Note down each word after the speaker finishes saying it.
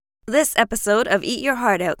This episode of Eat Your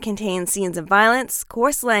Heart Out contains scenes of violence,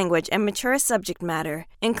 coarse language, and mature subject matter,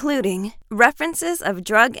 including references of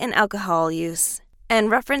drug and alcohol use, and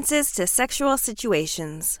references to sexual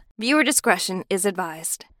situations. Viewer discretion is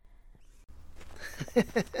advised.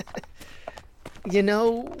 You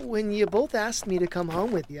know, when you both asked me to come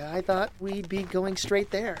home with you, I thought we'd be going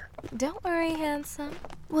straight there. Don't worry, handsome.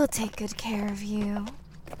 We'll take good care of you.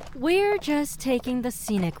 We're just taking the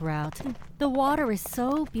scenic route. The water is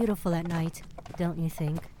so beautiful at night, don't you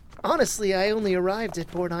think? Honestly, I only arrived at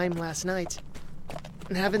Bornheim last night.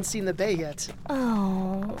 And haven't seen the bay yet.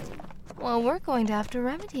 Oh, well, we're going to have to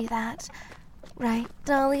remedy that. Right,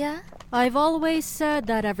 Dahlia? I've always said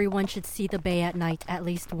that everyone should see the bay at night at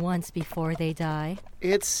least once before they die.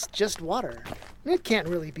 It's just water. It can't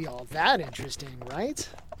really be all that interesting, right?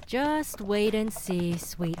 Just wait and see,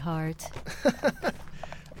 sweetheart.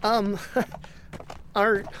 Are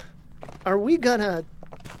we gonna,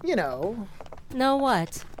 Know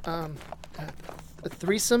what? A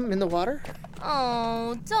threesome in the water?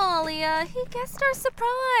 Oh, Dahlia, he guessed our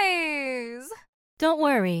surprise. Don't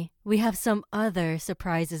worry, we have some other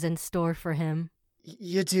surprises in store for him.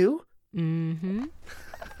 You do? Mm-hmm.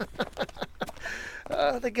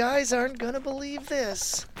 The guys aren't gonna believe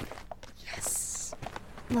this. Yes.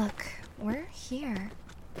 Look, we're here.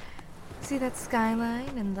 See that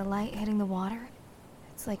skyline and the light hitting the water?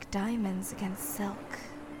 It's like diamonds against silk.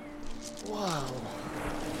 Wow.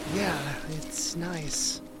 Yeah, it's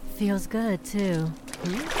nice. Feels good, too.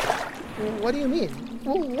 What do you mean?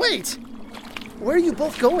 Wait! Where are you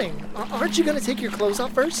both going? Aren't you gonna take your clothes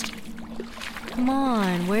off first? Come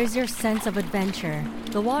on, where's your sense of adventure?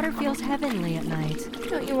 The water feels heavenly at night.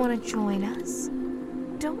 Don't you want to join us?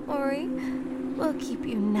 Don't worry. We'll keep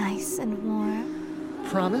you nice and warm.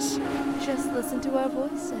 Promise? Just listen to our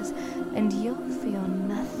voices, and you'll feel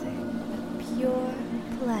nothing but pure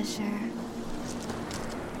pleasure.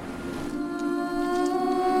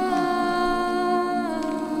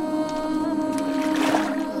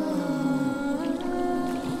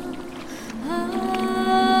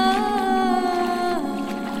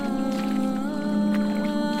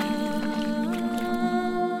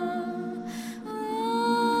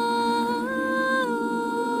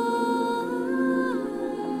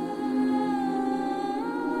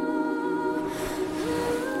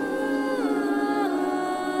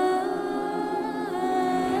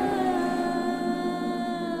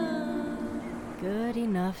 Good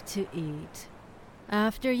enough to eat.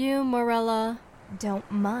 After you, Marella. Don't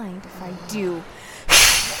mind if I do.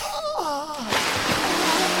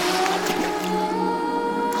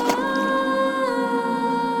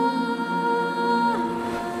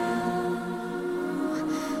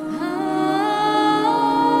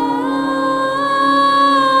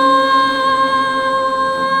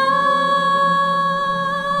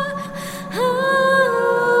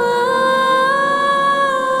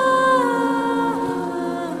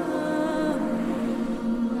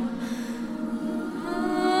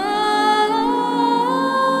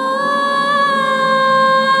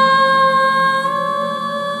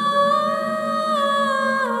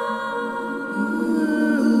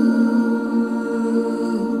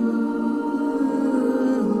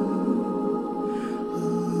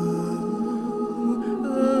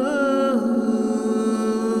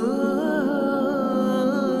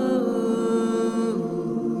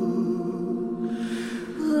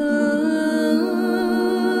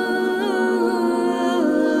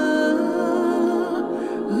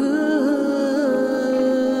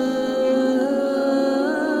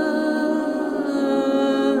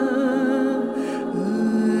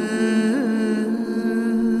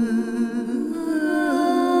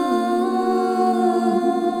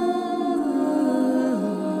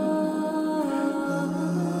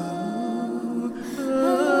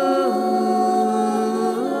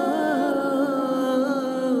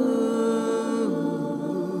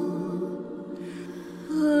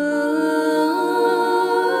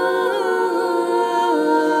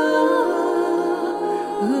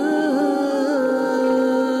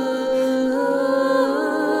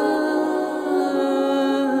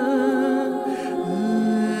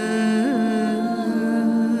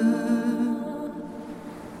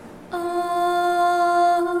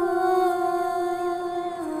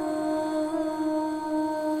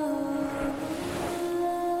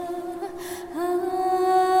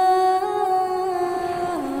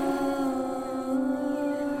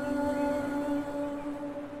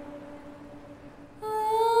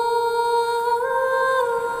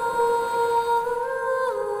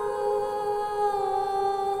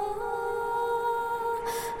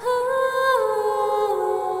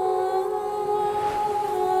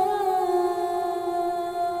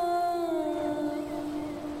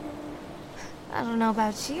 I don't know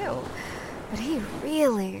about you, but he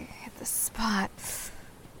really hit the spot.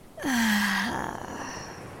 I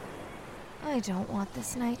don't want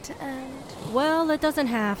this night to end. Well, it doesn't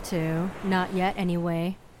have to. Not yet,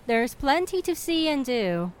 anyway. There's plenty to see and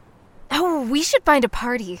do. Oh, we should find a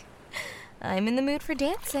party. I'm in the mood for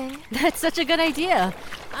dancing. That's such a good idea.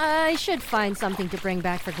 I should find something to bring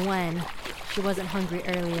back for Gwen. She wasn't hungry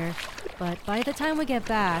earlier, but by the time we get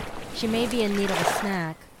back, she may be in need of a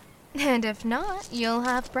snack. And if not, you'll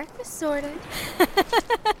have breakfast sorted.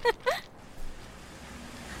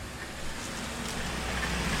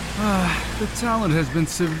 The talent has been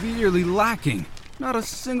severely lacking. Not a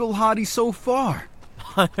single hottie so far.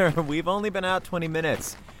 Hunter, we've only been out 20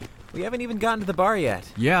 minutes. We haven't even gotten to the bar yet.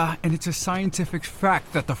 Yeah, and it's a scientific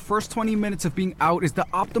fact that the first 20 minutes of being out is the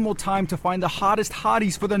optimal time to find the hottest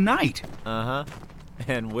hotties for the night. Uh-huh.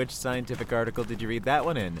 And which scientific article did you read that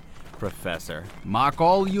one in, Professor? Mock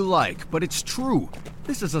all you like, but it's true.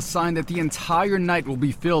 This is a sign that the entire night will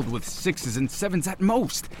be filled with 6s and 7s at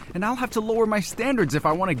most, and I'll have to lower my standards if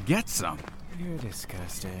I want to get some. You're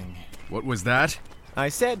disgusting. What was that? I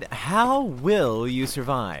said, how will you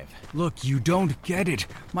survive? Look, you don't get it.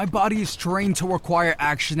 My body is trained to require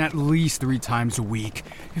action at least 3 times a week.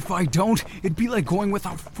 If I don't, it'd be like going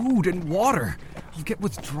without food and water. I'll get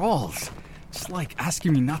withdrawals. It's like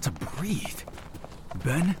asking me not to breathe.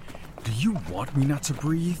 Ben, do you want me not to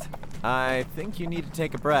breathe? I think you need to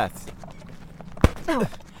take a breath.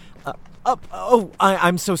 Oh.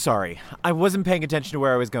 I'm so sorry. I wasn't paying attention to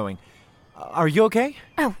where I was going. Are you okay?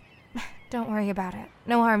 Oh, don't worry about it.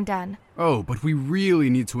 No harm done. Oh, but we really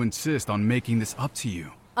need to insist on making this up to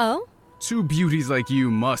you. Oh? 2 beauties like you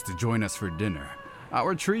must join us for dinner.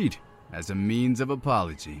 Our treat, as a means of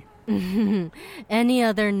apology. Any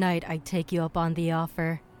other night I'd take you up on the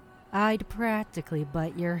offer. I'd practically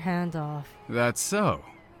bite your hand off. That's so.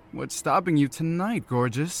 What's stopping you tonight,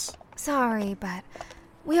 gorgeous? Sorry, but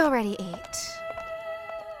we already ate.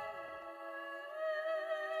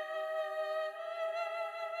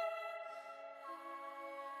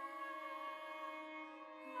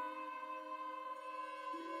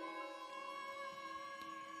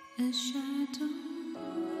 A shadow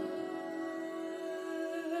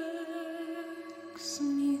lurks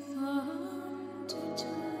 'neath the haunted door.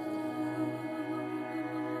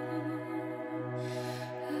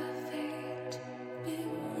 A fate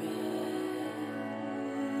bereft,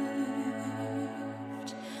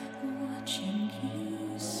 watching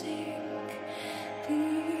you sink the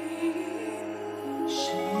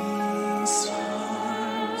she's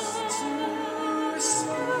fast to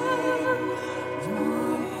say.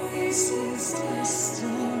 Voices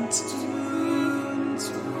distant to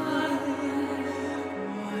entwine,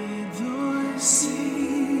 wide the sea.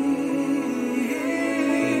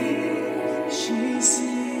 She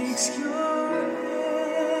seeks your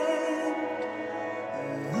hand,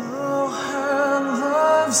 though her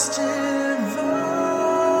love's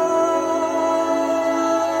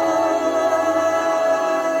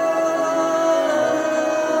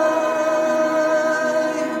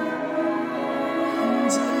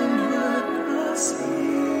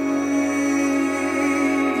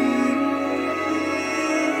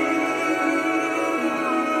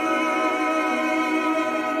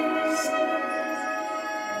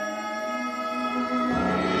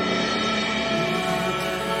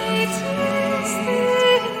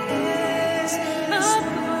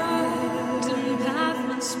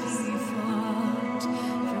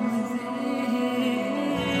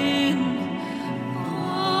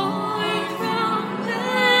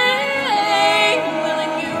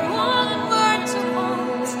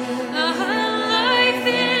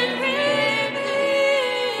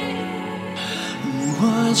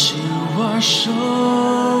what you are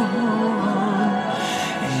shown,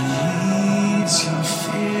 it leads your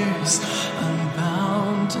fears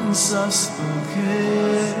unbound and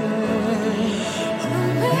soft-spoken. A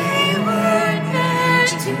wayward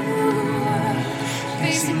ne'er-do-well,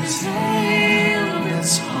 facing the tale of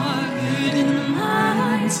its heart in the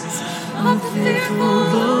minds of the fearful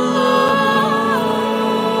alone.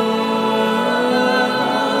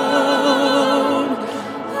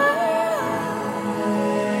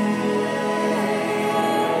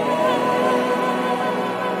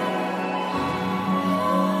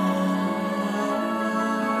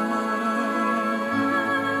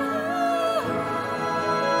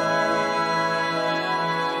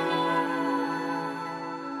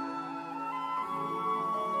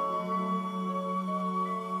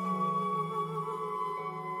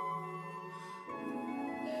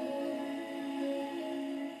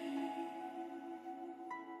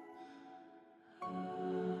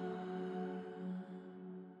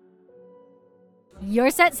 Your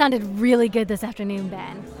set sounded really good this afternoon,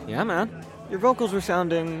 Ben. Yeah, man. Your vocals were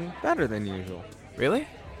sounding better than usual. Really?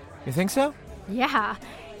 You think so? Yeah.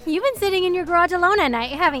 You've been sitting in your garage alone at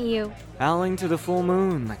night, haven't you? Howling to the full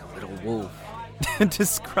moon like a little wolf.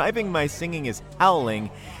 Describing my singing as howling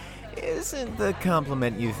isn't the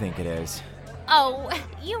compliment you think it is. Oh,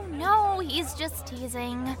 you know he's just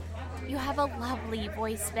teasing. You have a lovely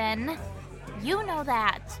voice, Ben. You know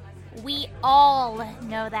that. We all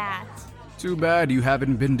know that. Too bad you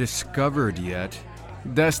haven't been discovered yet.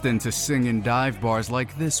 Destined to sing in dive bars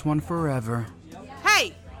like this one forever.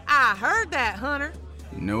 Hey, I heard that, Hunter.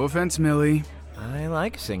 No offense, Millie. I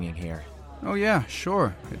like singing here. Oh yeah,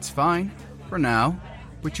 sure, it's fine. For now.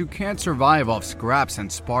 But you can't survive off scraps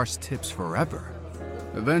and sparse tips forever.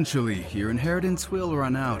 Eventually, your inheritance will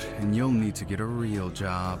run out, and you'll need to get a real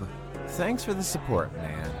job. Thanks for the support,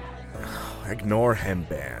 man. Ignore him,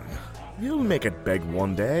 Ben. You'll make it big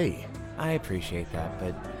one day. I appreciate that,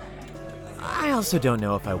 but I also don't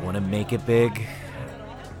know if I want to make it big.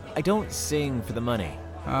 I don't sing for the money.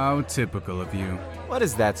 How typical of you. What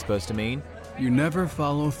is that supposed to mean? You never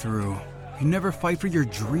follow through. You never fight for your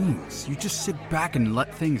dreams. You just sit back and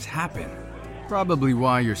let things happen. Probably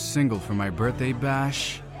why you're single for my birthday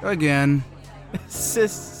bash. Again.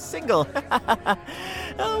 Single?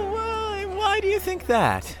 Oh, why do you think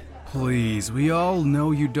that? Please, we all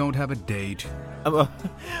know you don't have a date.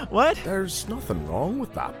 What? There's nothing wrong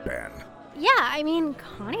with that, Ben. Yeah, I mean,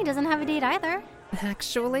 Connie doesn't have a date either.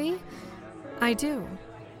 Actually, I do.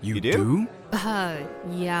 You do?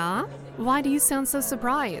 Yeah? Why do you sound so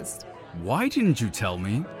surprised? Why didn't you tell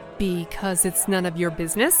me? Because it's none of your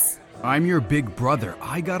business? I'm your big brother.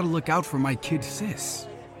 I gotta look out for my kid sis.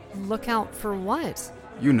 Look out for what?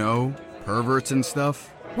 You know, perverts and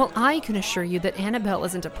stuff. Well, I can assure you that Annabelle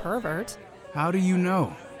isn't a pervert. How do you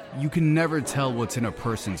know? You can never tell what's in a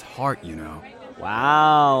person's heart, you know.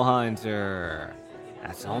 Wow, Hunter.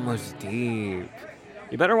 That's almost deep.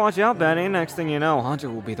 You better watch out, Benny. Next thing you know, Hunter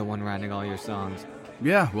will be the one writing all your songs.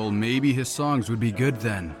 Yeah, well, maybe his songs would be good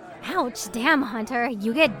then. Ouch, damn, Hunter.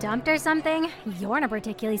 You get dumped or something? You're in a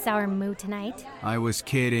particularly sour mood tonight. I was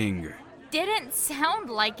kidding. Didn't sound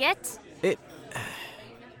like it.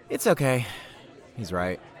 It's okay. He's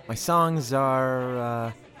right. My songs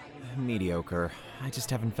are, mediocre. I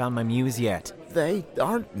just haven't found my muse yet. They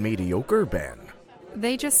aren't mediocre, Ben.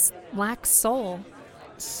 They just lack soul.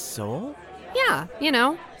 Soul? Yeah, you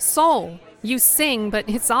know, soul. You sing, but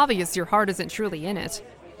it's obvious your heart isn't truly in it.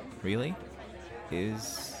 Really?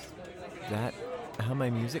 Is that how my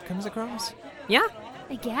music comes across? Yeah.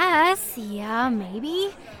 I guess, yeah,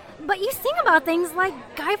 maybe. But you sing about things like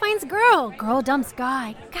guy finds girl, girl dumps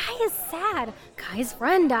guy, guy is sad, guy's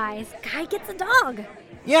friend dies, guy gets a dog.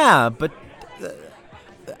 Yeah, but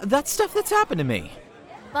that's stuff that's happened to me.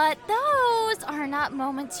 But those are not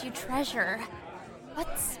moments you treasure.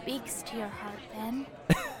 What speaks to your heart, Ben?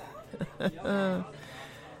 I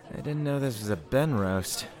didn't know this was a Ben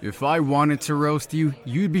roast. If I wanted to roast you,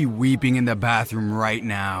 you'd be weeping in the bathroom right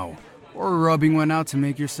now. Or rubbing one out to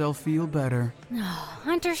make yourself feel better.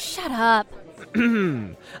 Hunter, shut up.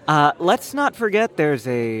 Let's not forget there's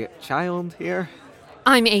a child here.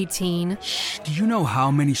 I'm 18. Shh, do you know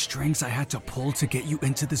how many strings I had to pull to get you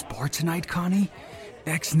into this bar tonight, Connie?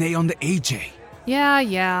 X-nay on the AJ.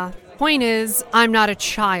 Yeah. Point is, I'm not a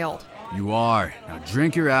child. You are. Now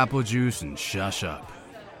drink your apple juice and shush up.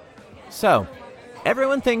 So,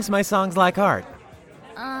 everyone thinks my songs like art.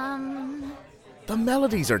 The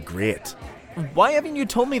melodies are great. Why haven't you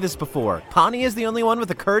told me this before? Connie is the only one with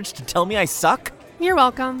the courage to tell me I suck? You're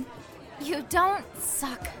welcome. You don't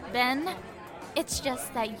suck, Ben. It's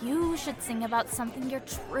just that you should sing about something you're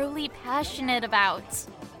truly passionate about.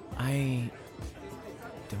 I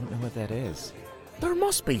don't know what that is. There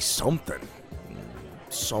must be something.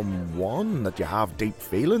 Someone that you have deep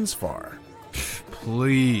feelings for.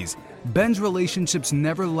 Please. Ben's relationships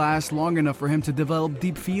never last long enough for him to develop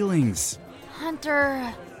deep feelings.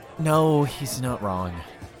 Hunter. No, he's not wrong.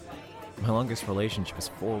 My longest relationship is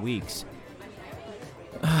 4 weeks.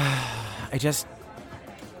 I just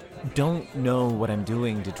don't know what I'm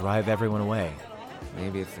doing to drive everyone away.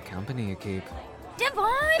 Maybe it's the company you keep.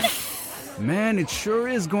 Devon! Man, it sure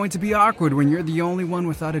is going to be awkward when you're the only one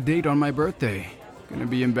without a date on my birthday. Gonna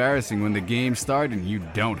be embarrassing when the games start and you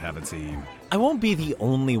don't have a team. I won't be the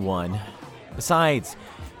only one. Besides,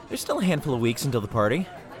 there's still a handful of weeks until the party.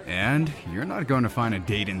 And you're not going to find a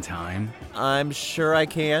date in time. I'm sure I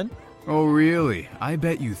can. Oh, really? I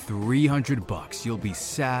bet you $300 you'll be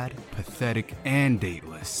sad, pathetic, and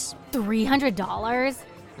dateless. $300?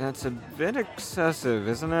 That's a bit excessive,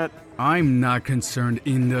 isn't it? I'm not concerned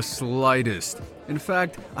in the slightest. In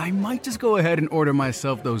fact, I might just go ahead and order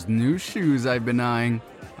myself those new shoes I've been eyeing.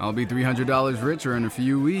 I'll be $300 richer in a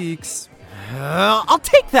few weeks. I'll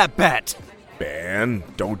take that bet! Ben,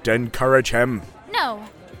 don't encourage him. No,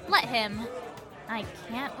 let him. I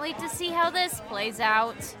can't wait to see how this plays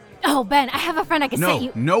out. Oh, Ben, I have a friend I can set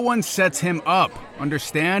you. No one sets him up.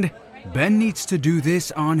 Understand? Ben needs to do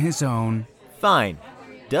this on his own. Fine.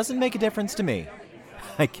 Doesn't make a difference to me.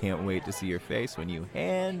 I can't wait to see your face when you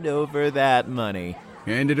hand over that money.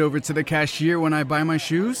 Hand it over to the cashier when I buy my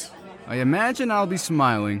shoes? I imagine I'll be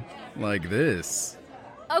smiling. Like this.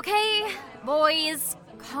 Okay, boys,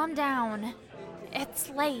 calm down. It's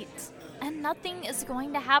late, and nothing is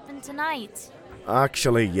going to happen tonight.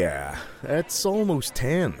 Actually, yeah. It's almost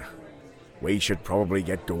 10. We should probably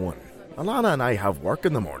get going. Alana and I have work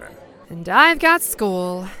in the morning. And I've got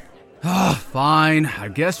school. Fine. I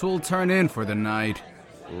guess we'll turn in for the night.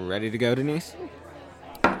 Ready to go, Denise?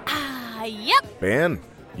 Yep. Ben,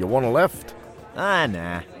 you want a lift?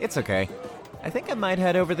 Nah. It's okay. I think I might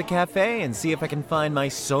head over to the cafe and see if I can find my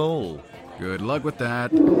soul. Good luck with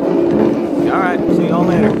that. Alright, see y'all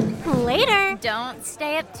later. Later. Don't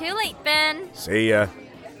stay up too late, Ben. See ya.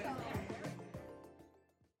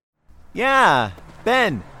 Yeah,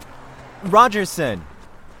 Ben. Rogerson.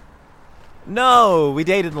 No, we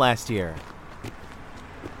dated last year.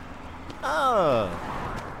 Oh.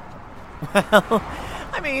 Well,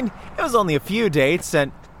 I mean, it was only a few dates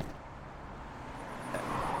and...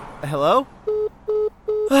 Hello?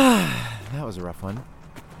 That was a rough one.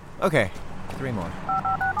 Okay, 3 more.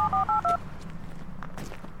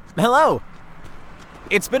 Hello!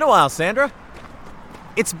 It's been a while, Sandra.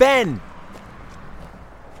 It's Ben.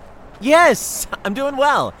 Yes, I'm doing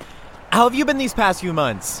well. How have you been these past few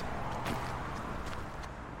months?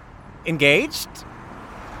 Engaged?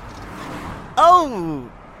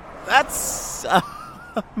 Oh, that's...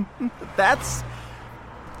 that's...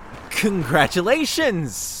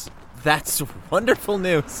 Congratulations! That's wonderful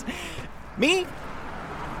news. Me?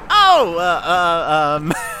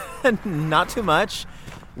 Oh, not too much.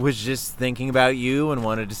 Was just thinking about you and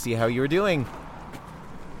wanted to see how you were doing.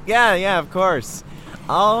 Yeah, of course.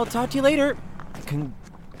 I'll talk to you later.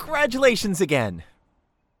 Congratulations again.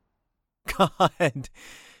 God,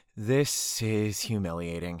 this is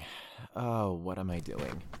humiliating. Oh, what am I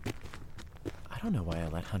doing? I don't know why I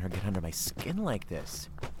let Hunter get under my skin like this.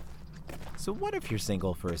 So what if you're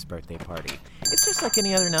single for his birthday party? It's just like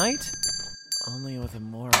any other night, only with a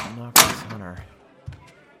more obnoxious Hunter.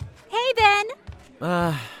 Hey, Ben!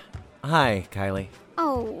 Hi, Kylie.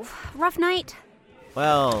 Oh, rough night?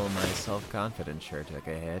 Well, my self-confidence sure took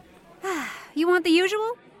a hit. You want the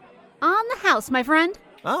usual? On the house, my friend.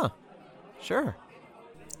 Oh, sure.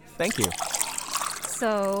 Thank you.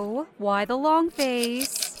 So, why the long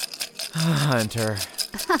face? Hunter.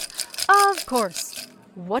 Of course.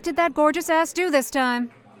 What did that gorgeous ass do this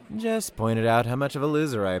time? Just pointed out how much of a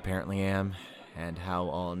loser I apparently am, and how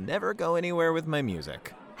I'll never go anywhere with my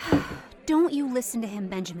music. Don't you listen to him,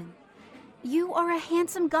 Benjamin. You are a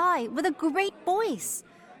handsome guy with a great voice.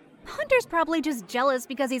 Hunter's probably just jealous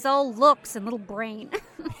because he's all looks and little brain.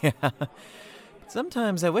 Yeah. But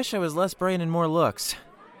sometimes I wish I was less brain and more looks.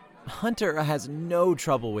 Hunter has no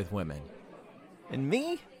trouble with women. And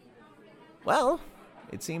me? Well,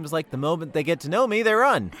 it seems like the moment they get to know me, they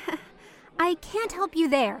run. I can't help you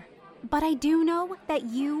there, but I do know that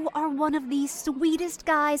you are one of the sweetest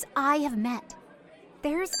guys I have met.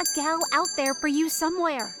 There's a gal out there for you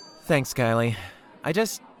somewhere. Thanks, Kylie.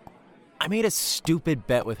 I made a stupid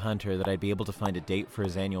bet with Hunter that I'd be able to find a date for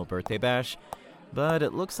his annual birthday bash, but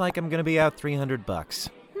it looks like I'm gonna be out $300.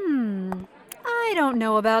 I don't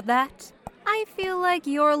know about that. I feel like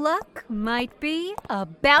your luck might be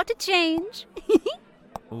about to change.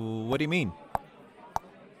 What do you mean?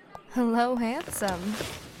 Hello, handsome.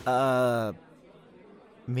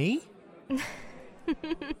 Me?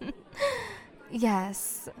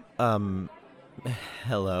 Yes.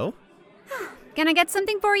 Hello? Can I get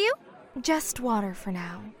something for you? Just water for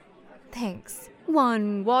now. Thanks.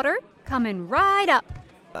 1 water, coming right up.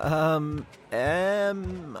 Am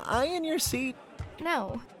I in your seat?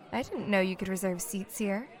 No, I didn't know you could reserve seats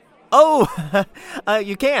here. Oh,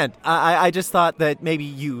 you can't. I just thought that maybe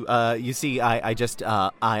you see, I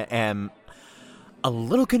am a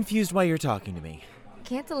little confused why you're talking to me.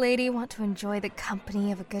 Can't a lady want to enjoy the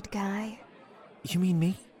company of a good guy? You mean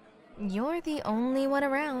me? You're the only one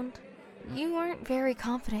around. You aren't very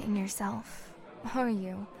confident in yourself, are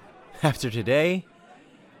you? After today?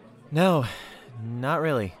 No, not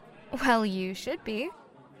really. Well, you should be.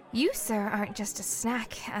 You, sir, aren't just a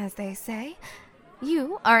snack, as they say.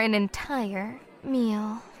 You are an entire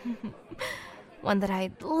meal. One that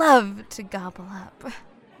I'd love to gobble up.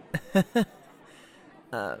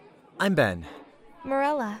 I'm Ben.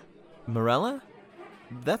 Marella. Marella?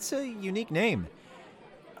 That's a unique name.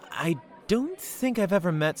 I don't think I've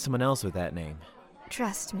ever met someone else with that name.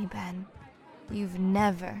 Trust me, Ben. You've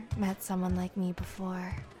never met someone like me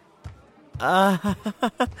before.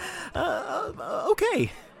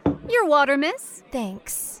 Okay. Your water, miss.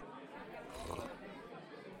 Thanks.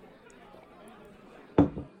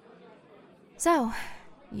 So,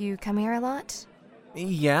 you come here a lot?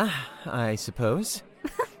 Yeah, I suppose.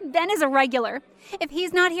 Ben is a regular. If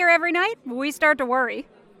he's not here every night, we start to worry.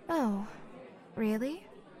 Oh, really?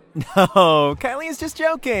 No, Kylie is just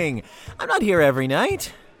joking. I'm not here every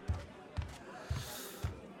night.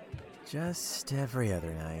 Just every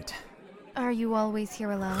other night. Are you always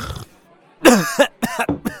here alone?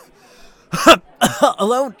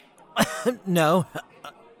 Alone? No,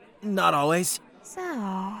 not always. So,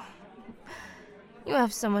 you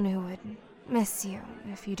have someone who would miss you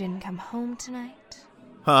if you didn't come home tonight?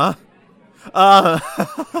 Huh?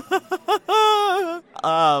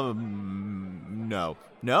 No.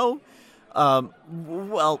 No?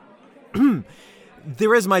 Well,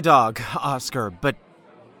 there is my dog, Oscar, but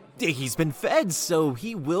he's been fed, so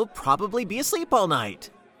he will probably be asleep all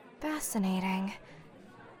night. Fascinating.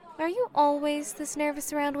 Are you always this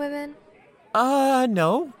nervous around women?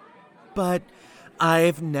 No. But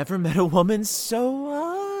I've never met a woman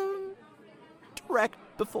so, direct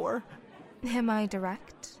before. Am I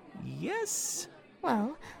direct? Yes.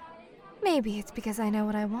 Well, maybe it's because I know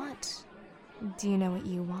what I want. Do you know what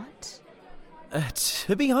you want?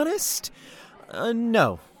 To be honest,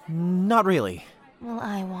 no, not really. Well,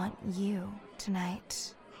 I want you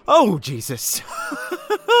tonight. Oh, Jesus.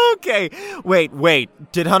 Okay, wait.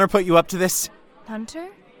 Did Hunter put you up to this? Hunter?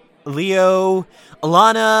 Leo,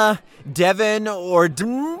 Alana, Devin, or...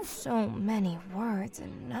 So many words,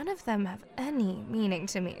 and none of them have any meaning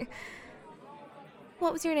to me.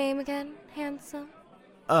 What was your name again, handsome?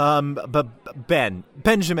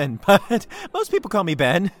 Benjamin, but most people call me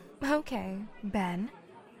Ben. Okay, Ben.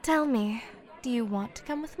 Tell me, do you want to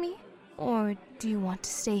come with me? Or do you want to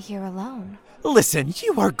stay here alone? Listen,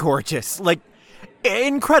 you are gorgeous, like,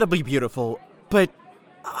 incredibly beautiful, but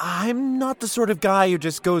I'm not the sort of guy who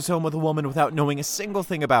just goes home with a woman without knowing a single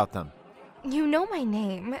thing about them. You know my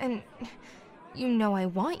name, and you know I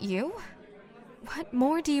want you. What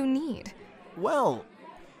more do you need? Well,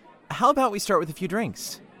 how about we start with a few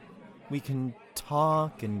drinks? We can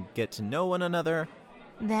talk and get to know one another.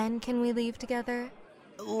 Then can we leave together?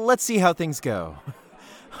 Let's see how things go.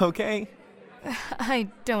 Okay? I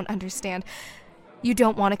don't understand. You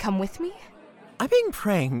don't want to come with me? I'm being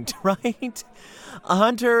pranked, right?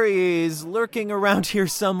 Hunter is lurking around here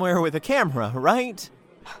somewhere with a camera, right?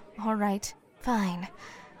 All right, fine.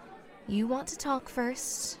 You want to talk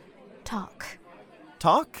first? Talk.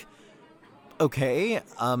 Talk? Okay,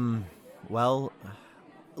 well,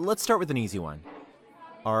 let's start with an easy one.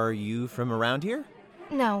 Are you from around here?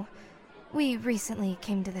 No, we recently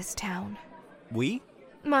came to this town. We?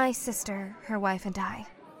 My sister, her wife, and I.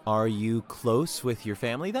 Are you close with your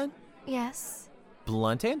family then? Yes.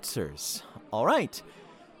 Blunt answers. All right.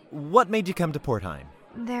 What made you come to Portheim?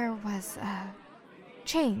 There was a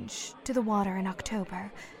change to the water in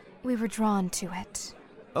October. We were drawn to it.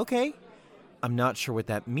 Okay. I'm not sure what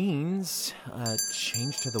that means.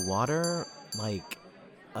 Change to the water? Like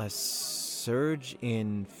a surge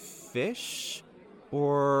in fish?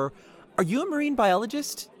 Or are you a marine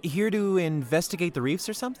biologist? Here to investigate the reefs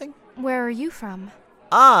or something? Where are you from?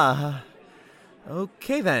 Ah,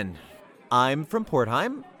 okay then. I'm from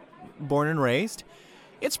Portheim, born and raised.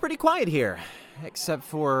 It's pretty quiet here, except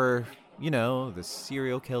for, the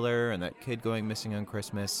serial killer and that kid going missing on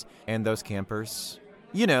Christmas, and those campers.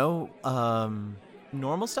 Normal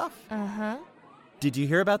stuff? Uh-huh. Did you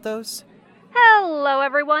hear about those? Hello,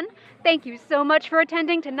 everyone. Thank you so much for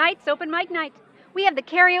attending tonight's open mic night. We have the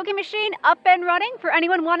karaoke machine up and running for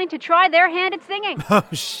anyone wanting to try their hand at singing. Oh,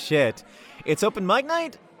 shit. It's open mic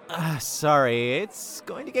night? Sorry, it's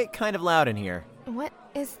going to get kind of loud in here. What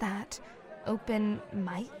is that? Open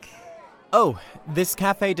mic? Oh, this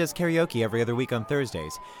cafe does karaoke every other week on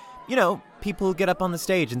Thursdays. People get up on the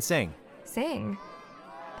stage and sing. Sing?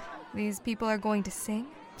 These people are going to sing?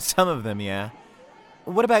 Some of them, yeah.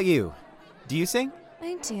 What about you? Do you sing?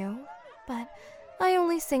 I do, but I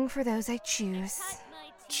only sing for those I choose.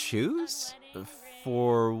 Choose?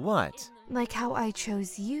 For what? Like how I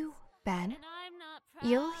chose you, Ben.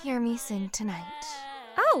 You'll hear me sing tonight.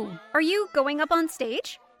 Oh, are you going up on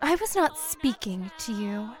stage? I was not speaking to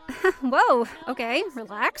you. Whoa, okay,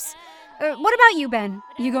 relax. What about you, Ben?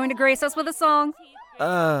 You going to grace us with a song?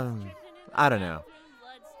 I don't know.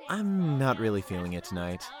 I'm not really feeling it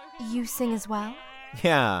tonight. You sing as well?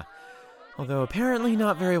 Yeah, although apparently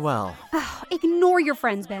not very well. Ignore your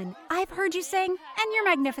friends, Ben. I've heard you sing, and you're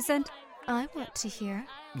magnificent. I want to hear.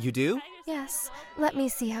 You do? Yes, let me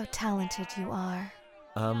see how talented you are.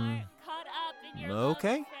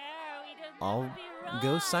 Okay. I'll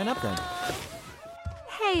go sign up then.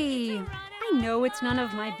 Hey, I know it's none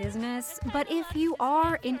of my business, but if you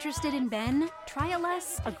are interested in Ben, try a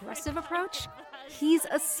less aggressive approach. He's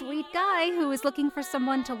a sweet guy who is looking for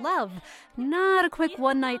someone to love, not a quick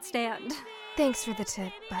one-night stand. Thanks for the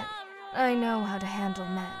tip, but I know how to handle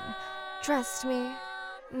men. Trust me,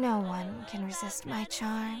 no one can resist my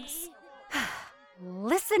charms.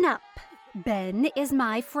 Listen up. Ben is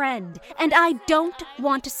my friend, and I don't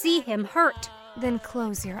want to see him hurt. Then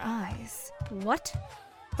close your eyes. What?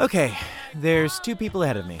 Okay, there's 2 people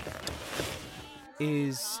ahead of me.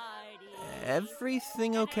 Is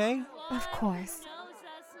everything okay? Of course.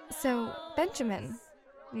 So, Benjamin,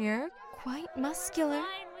 you're quite muscular.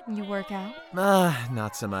 You work out?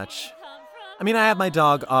 Not so much. I mean, I have my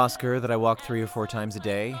dog, Oscar, that I walk 3 or 4 times a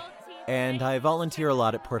day, and I volunteer a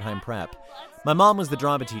lot at Portheim Prep. My mom was the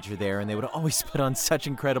drama teacher there, and they would always put on such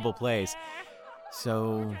incredible plays.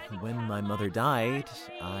 So, when my mother died,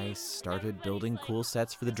 I started building cool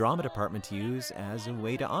sets for the drama department to use as a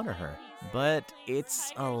way to honor her. But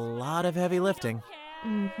it's a lot of heavy lifting.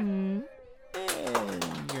 Mm-hmm.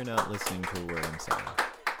 And you're not listening to a word I'm saying.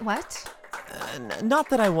 What? Not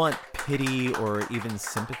that I want pity or even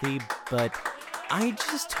sympathy, but I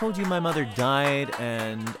just told you my mother died,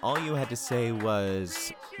 and all you had to say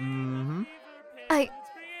was, mm-hmm.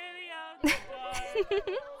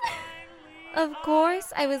 Of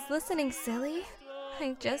course, I was listening, silly.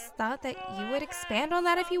 I just thought that you would expand on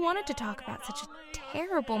that if you wanted to talk about such a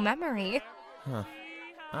terrible memory. Huh.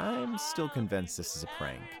 I'm still convinced this is a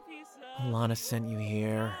prank. Alana sent you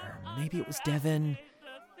here, or maybe it was Devin.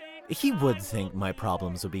 He would think my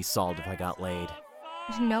problems would be solved if I got laid.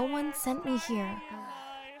 No one sent me here.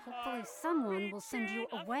 Hopefully someone will send you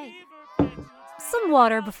away. Some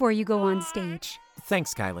water before you go on stage.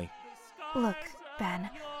 Thanks, Kylie. Look, Ben,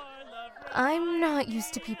 I'm not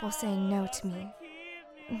used to people saying no to me.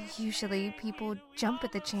 Usually, people jump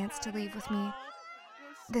at the chance to leave with me.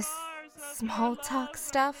 This small talk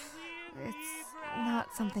stuff, it's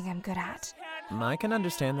not something I'm good at. I can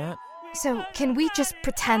understand that. So, can we just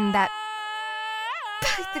pretend that,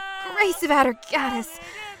 by the grace of our goddess,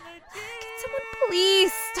 can someone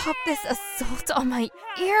please stop this assault on my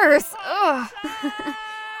ears? Ugh.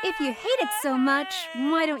 If you hate it so much,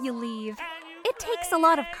 why don't you leave? It takes a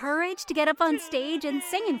lot of courage to get up on stage and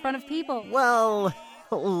sing in front of people. Well,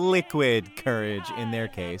 liquid courage in their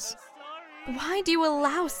case. Why do you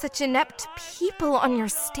allow such inept people on your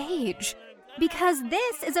stage? Because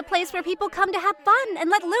this is a place where people come to have fun and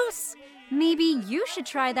let loose. Maybe you should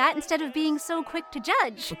try that instead of being so quick to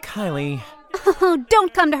judge. Kylie. Oh,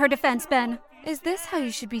 don't come to her defense, Ben. Is this how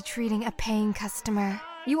you should be treating a paying customer?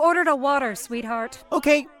 You ordered a water, sweetheart.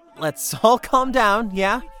 Okay, let's all calm down,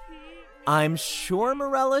 yeah? I'm sure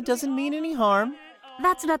Marella doesn't mean any harm.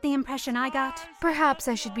 That's not the impression I got. Perhaps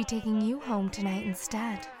I should be taking you home tonight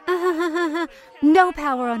instead. No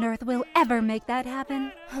power on earth will ever make that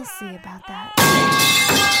happen. I'll see about that.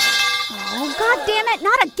 Oh, God damn it,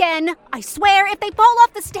 not again! I swear, if they fall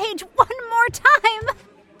off the stage one more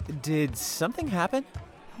time! Did something happen?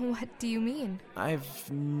 What do you mean?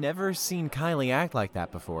 I've never seen Kylie act like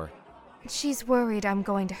that before. She's worried I'm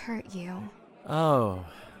going to hurt you. Oh,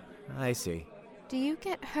 I see. Do you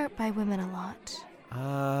get hurt by women a lot?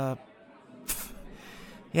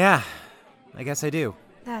 Yeah, I guess I do.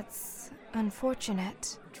 That's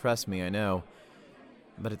unfortunate. Trust me, I know.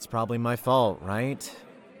 But it's probably my fault, right?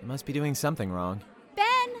 I must be doing something wrong.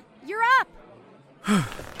 Ben, you're up!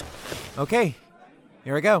 Okay,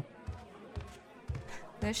 here I go.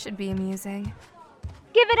 This should be amusing.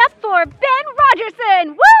 Give it up for Ben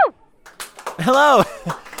Rogerson! Woo! Hello!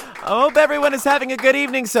 I hope everyone is having a good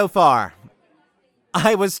evening so far.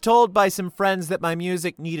 I was told by some friends that my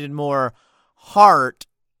music needed more heart,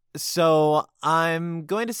 so I'm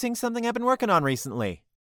going to sing something I've been working on recently.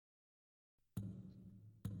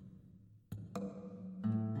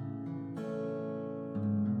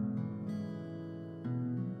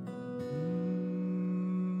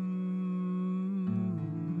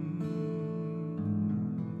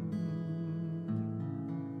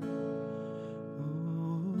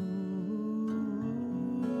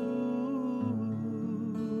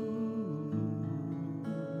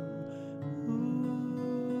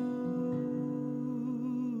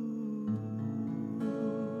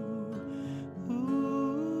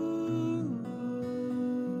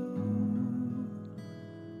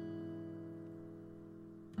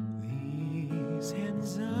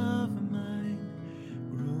 eyes of mine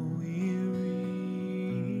grow weary,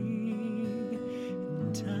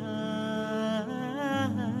 and times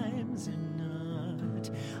are not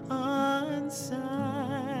on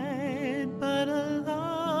side, but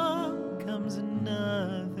along comes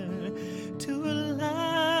another to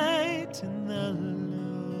lighten the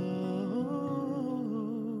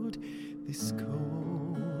load. This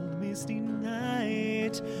cold, misty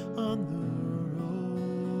night on the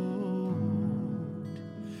road,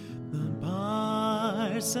 the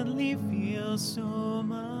bar suddenly feels so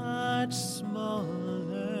much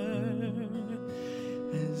smaller,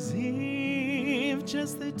 as if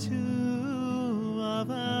just the two of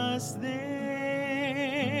us there.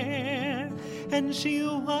 And she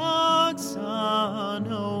walks on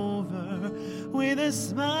over with a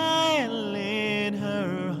smile in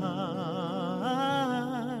her heart.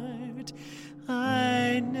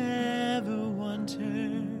 I never want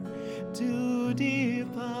her to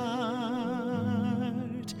depart,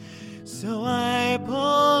 so I pull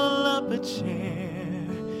up a chair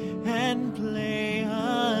and play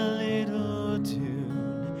a little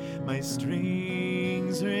tune, my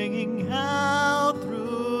strings ringing out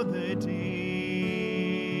through the din.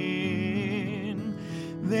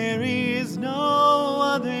 There is no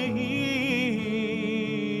other here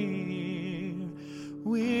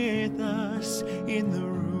with us in the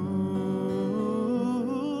room.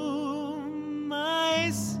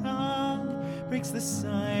 My song breaks the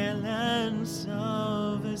silence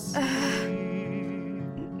of a sea.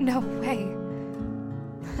 No way.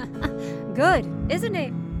 Good, isn't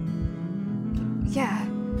it? Yeah.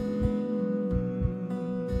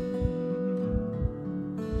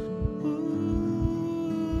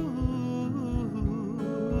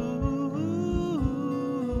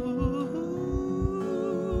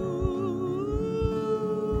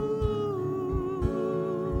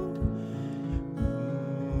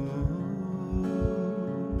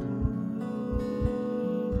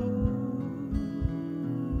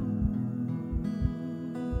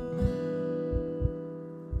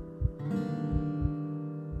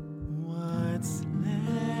 What's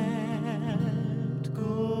left?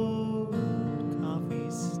 Gold coffee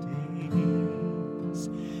stains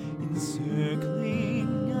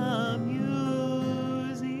encircling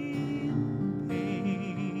amusing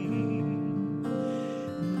pain.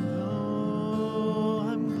 And though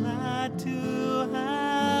I'm glad to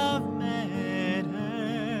have met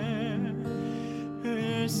her,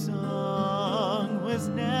 her song was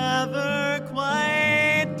never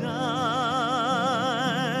quite done.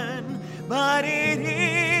 But it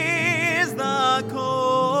is the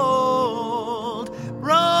cold,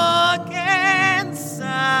 broken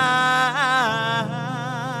sound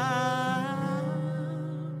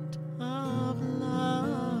of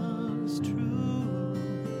love's true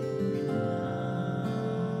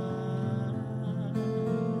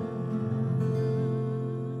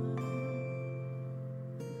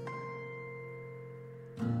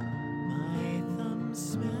my thumb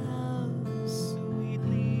smells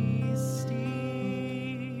sweetly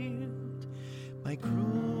steamed by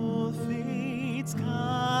cruel fate's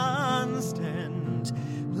constant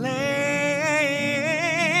play.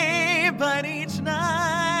 But each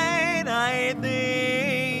night I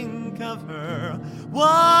think of her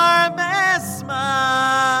warmest smile.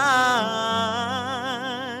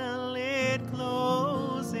 It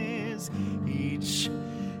closes each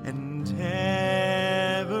and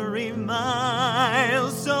every mile,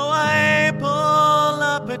 so I pull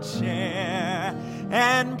up a chair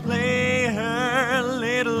and play her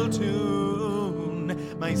little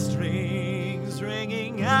tune, my strings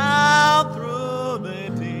ringing out through the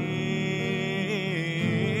din.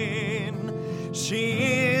 She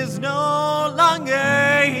is no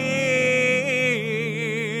longer here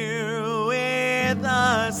with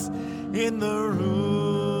us in the room.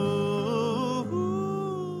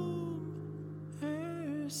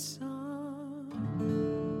 Her song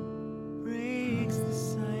breaks the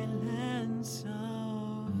silence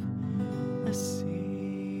of a sea.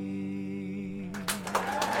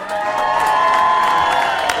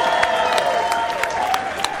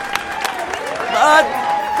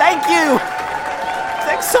 Thank you!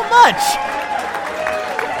 Thanks so much!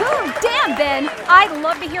 Oh, damn, Ben! I'd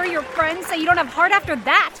love to hear your friends say you don't have heart after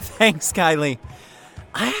that. Thanks, Kylie.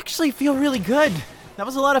 I actually feel really good. That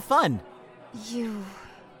was a lot of fun. You...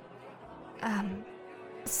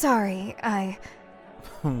 Sorry,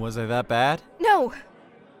 Was I that bad? No!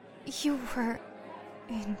 You were...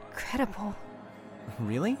 incredible.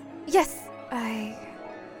 Really? Yes,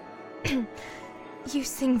 You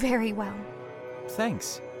sing very well.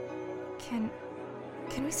 Thanks. Can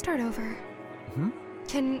we start over? Hmm?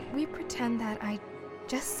 Can we pretend that I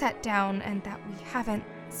just sat down and that we haven't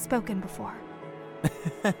spoken before.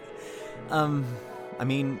 I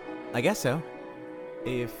mean, I guess so.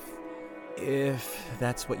 If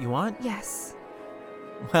that's what you want? Yes.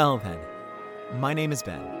 Well then, my name is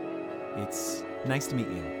Ben. It's nice to meet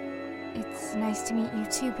you. It's nice to meet you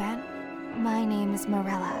too, Ben. My name is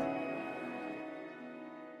Marella.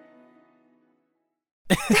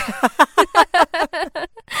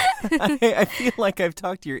 I feel like I've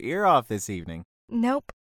talked your ear off this evening.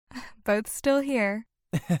 Nope. Both still here.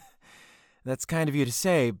 That's kind of you to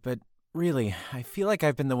say, but really, I feel like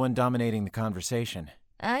I've been the one dominating the conversation.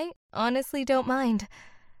 I honestly don't mind.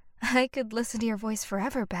 I could listen to your voice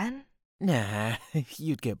forever, Ben. Nah,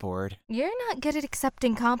 you'd get bored. You're not good at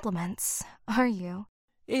accepting compliments, are you?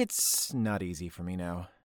 It's not easy for me now.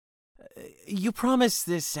 You promise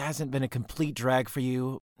this hasn't been a complete drag for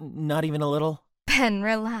you? Not even a little? Ben,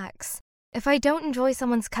 relax. If I don't enjoy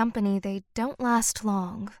someone's company, they don't last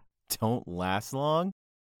long. Don't last long?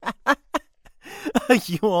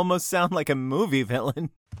 You almost sound like a movie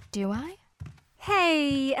villain. Do I?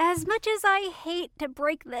 Hey, as much as I hate to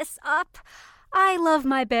break this up, I love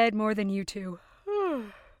my bed more than you two.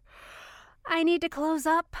 I need to close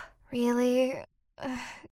up. Really?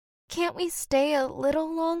 Can't we stay a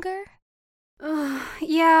little longer?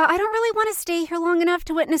 Yeah, I don't really want to stay here long enough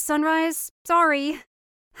to witness sunrise. Sorry.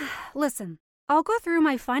 Listen, I'll go through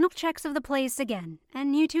my final checks of the place again,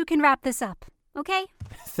 and you two can wrap this up, okay?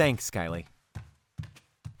 Thanks, Kylie.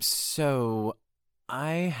 So,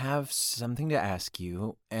 I have something to ask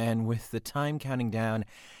you, and with the time counting down,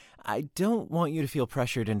 I don't want you to feel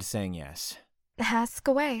pressured into saying yes. Ask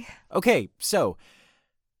away. Okay, so,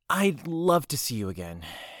 I'd love to see you again.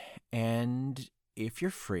 And if you're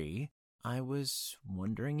free, I was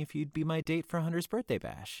wondering if you'd be my date for Hunter's birthday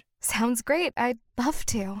bash. Sounds great. I'd love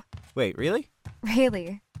to. Wait, really?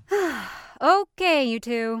 Really. Okay, you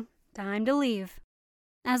two. Time to leave.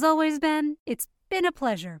 As always, Ben, it's been a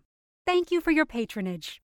pleasure. Thank you for your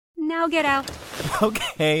patronage. Now get out.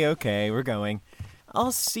 Okay, we're going.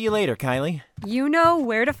 I'll see you later, Kylie. You know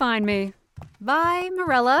where to find me. Bye,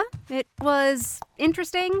 Marella. It was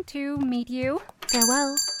interesting to meet you.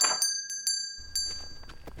 Farewell.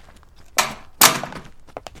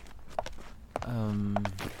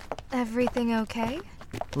 Everything okay?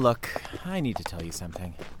 Look, I need to tell you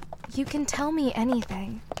something. You can tell me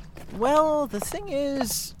anything. Well, the thing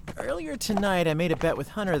is, earlier tonight I made a bet with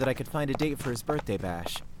Hunter that I could find a date for his birthday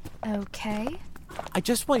bash. Okay. I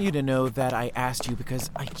just want you to know that I asked you because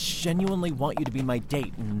I genuinely want you to be my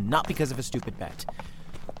date, not because of a stupid bet.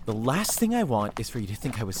 The last thing I want is for you to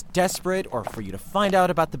think I was desperate or for you to find out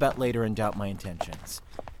about the bet later and doubt my intentions.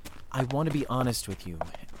 I want to be honest with you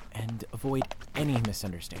and avoid any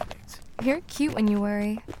misunderstandings. You're cute when you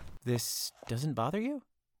worry. This doesn't bother you?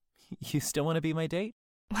 You still want to be my date?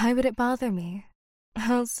 Why would it bother me?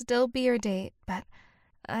 I'll still be your date, but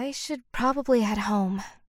I should probably head home.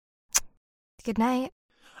 Good night.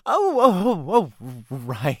 Oh,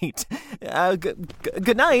 right.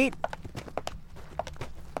 Good night.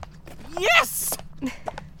 Yes!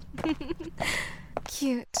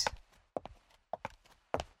 Cute.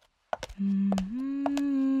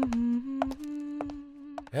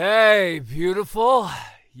 Hey, beautiful.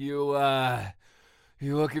 You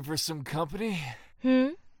looking for some company?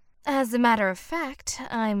 As a matter of fact,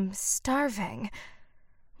 I'm starving.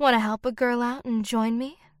 Want to help a girl out and join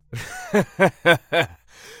me?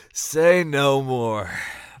 Say no more.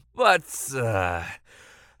 But,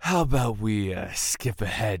 how about we skip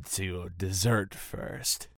ahead to dessert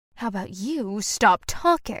first? How about you stop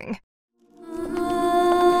talking?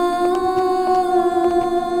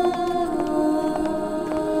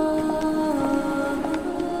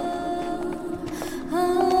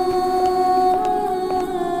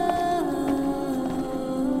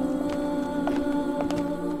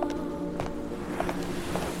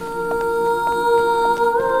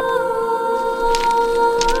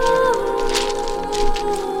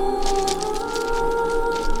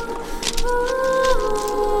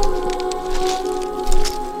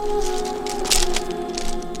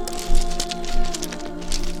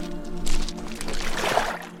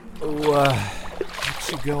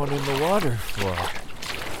 What you going in the water for?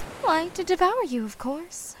 Why, to devour you, of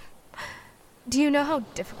course. Do you know how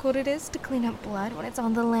difficult it is to clean up blood when it's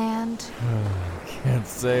on the land? Can't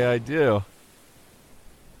say I do.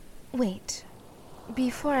 Wait.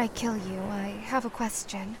 Before I kill you, I have a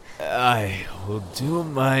question. I will do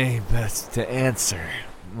my best to answer,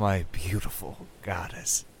 my beautiful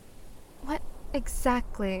goddess. What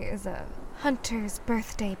exactly is a hunter's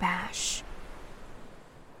birthday bash?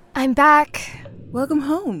 I'm back. Welcome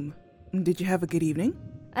home. Did you have a good evening?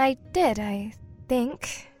 I did. I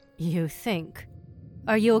think. You think?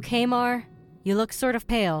 Are you okay, Mar? You look sort of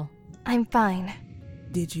pale. I'm fine.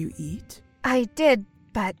 Did you eat? I did,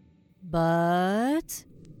 but... But?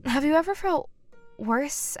 Have you ever felt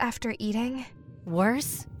worse after eating?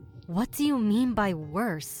 Worse? What do you mean by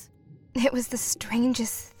worse? It was the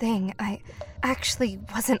strangest thing. I actually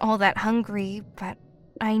wasn't all that hungry, but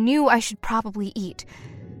I knew I should probably eat.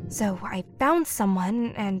 So I found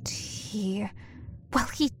someone, and he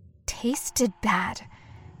tasted bad.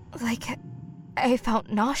 Like, I felt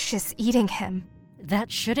nauseous eating him.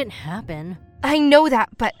 That shouldn't happen. I know that,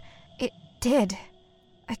 but it did.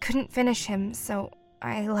 I couldn't finish him, so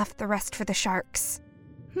I left the rest for the sharks.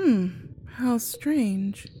 How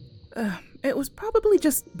strange. It was probably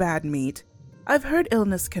just bad meat. I've heard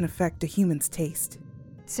illness can affect a human's taste.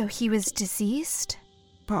 So he was diseased?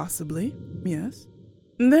 Possibly, yes.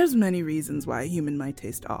 There's many reasons why a human might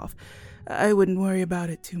taste off. I wouldn't worry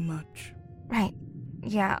about it too much. Right.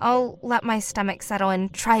 Yeah, I'll let my stomach settle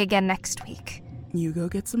and try again next week. You go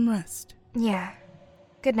get some rest. Yeah.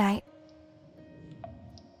 Good night.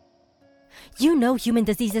 You know human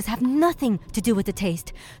diseases have nothing to do with the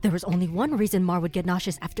taste. There is only one reason Mar would get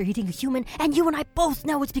nauseous after eating a human, and you and I both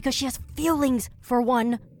know it's because she has feelings, for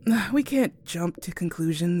one. We can't jump to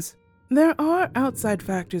conclusions. There are outside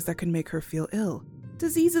factors that can make her feel ill,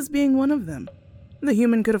 diseases being one of them. The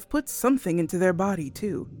human could have put something into their body,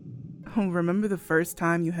 too. Oh, remember the first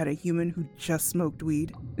time you had a human who just smoked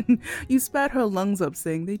weed? You spat her lungs up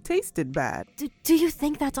saying they tasted bad. Do you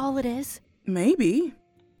think that's all it is? Maybe.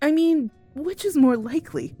 I mean, which is more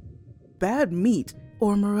likely? Bad meat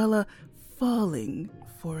or Marella falling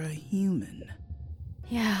for a human?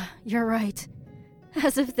 Yeah, you're right.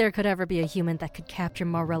 As if there could ever be a human that could capture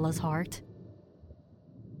Marella's heart.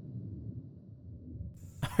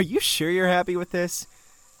 Are you sure you're happy with this?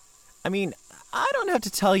 I mean, I don't have to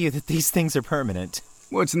tell you that these things are permanent.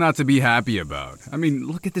 What's not to be happy about? I mean,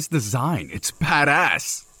 look at this design. It's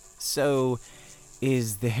badass. So,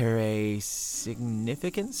 is there a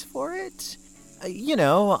significance for it?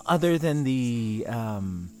 Other than the,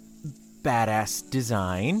 badass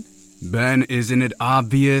design? Ben, isn't it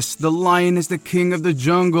obvious? The lion is the king of the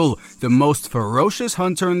jungle, the most ferocious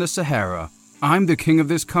hunter in the Sahara. I'm the king of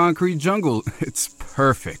this concrete jungle. It's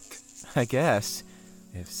perfect. I guess.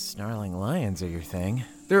 If snarling lions are your thing.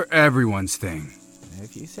 They're everyone's thing.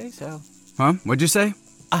 If you say so. Huh? What'd you say?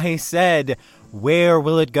 I said, where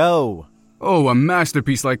will it go? Oh, a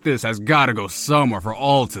masterpiece like this has gotta go somewhere for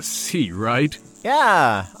all to see, right?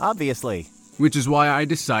 Yeah, obviously. Which is why I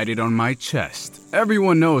decided on my chest.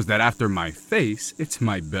 Everyone knows that after my face, it's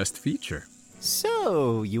my best feature.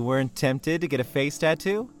 So, you weren't tempted to get a face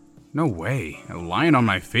tattoo? No way. A lion on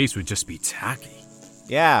my face would just be tacky.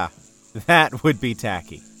 Yeah, that would be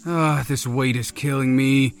tacky. This weight is killing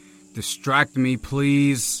me. Distract me,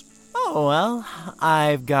 please. Oh, well,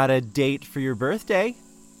 I've got a date for your birthday.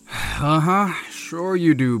 Uh-huh, sure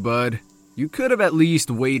you do, bud. You could have at least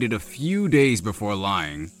waited a few days before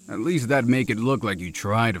lying. At least that'd make it look like you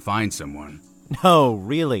tried to find someone. No,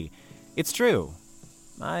 really. It's true.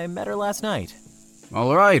 I met her last night.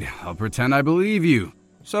 All right, I'll pretend I believe you.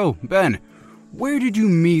 So, Ben, where did you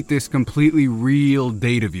meet this completely real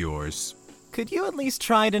date of yours? Could you at least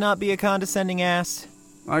try to not be a condescending ass?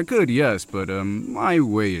 I could, yes, but my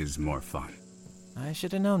way is more fun. I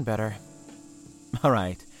should have known better. All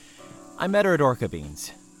right. I met her at Orca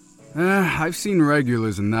Beans. I've seen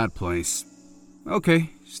regulars in that place.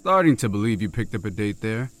 Okay, starting to believe you picked up a date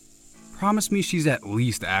there. Promise me she's at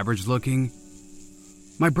least average looking.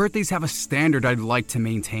 My birthdays have a standard I'd like to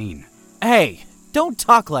maintain. Hey, don't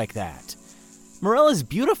talk like that. Morella's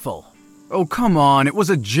beautiful. Oh, come on, it was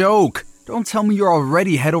a joke. Don't tell me you're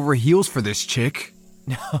already head over heels for this chick.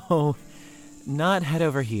 No, not head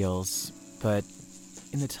over heels, but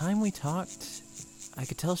in the time we talked, I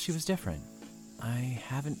could tell she was different. I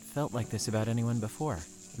haven't felt like this about anyone before.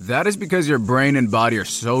 That is because your brain and body are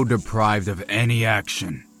so deprived of any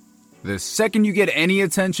action. The second you get any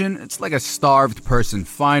attention, it's like a starved person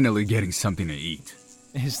finally getting something to eat.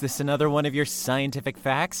 Is this another one of your scientific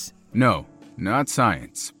facts? No, not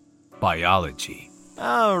science. Biology.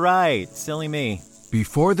 Oh, right. Silly me.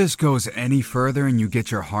 Before this goes any further and you get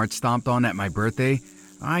your heart stomped on at my birthday,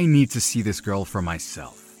 I need to see this girl for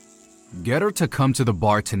myself. Get her to come to the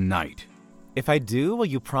bar tonight. If I do, will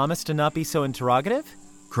you promise to not be so interrogative?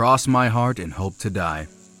 Cross my heart and hope to die.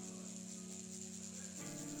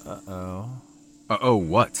 Uh-oh. Uh-oh,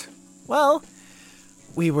 what? Well,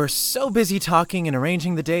 we were so busy talking and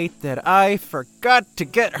arranging the date that I forgot to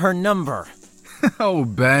get her number. Oh,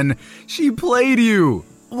 Ben, she played you.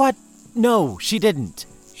 What? No, she didn't.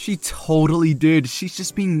 She totally did. She's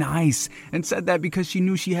just being nice and said that because she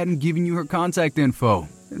knew she hadn't given you her contact info.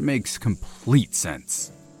 It makes complete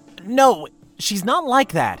sense. No, she's not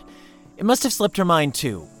like that. It must have slipped her mind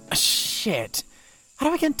too. Shit. How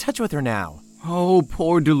do I get in touch with her now? Oh,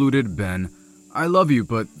 poor deluded Ben. I love you,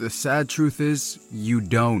 but the sad truth is, you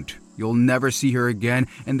don't. You'll never see her again,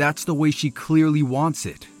 and that's the way she clearly wants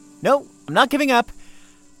it. No, I'm not giving up.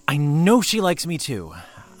 I know she likes me too.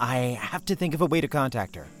 I have to think of a way to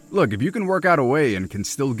contact her. Look, if you can work out a way and can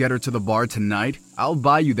still get her to the bar tonight, I'll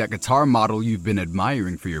buy you that guitar model you've been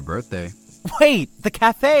admiring for your birthday. Wait, the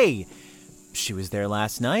cafe! She was there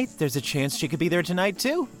last night. There's a chance she could be there tonight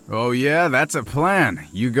too. Oh yeah, that's a plan.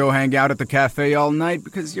 You go hang out at the cafe all night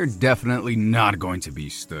because you're definitely not going to be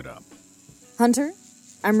stood up. Hunter,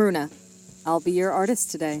 I'm Runa. I'll be your artist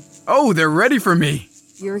today. Oh, they're ready for me!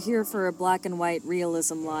 You're here for a black and white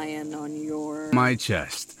realism lion on your... my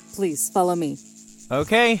chest. Please, follow me.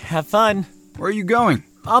 Okay, have fun. Where are you going?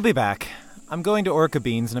 I'll be back. I'm going to Orca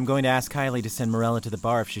Beans, and I'm going to ask Kylie to send Marella to the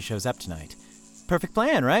bar if she shows up tonight. Perfect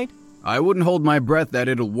plan, right? I wouldn't hold my breath that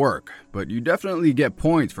it'll work, but you definitely get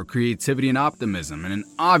points for creativity and optimism in an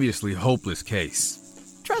obviously hopeless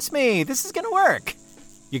case. Trust me, this is gonna work.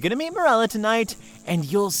 You're gonna meet Marella tonight, and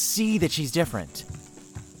you'll see that she's different.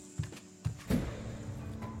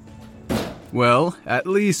 Well, at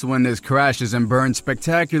least when this crashes and burns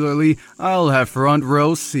spectacularly, I'll have front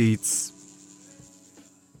row seats.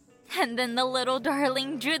 And then the little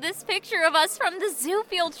darling drew this picture of us from the zoo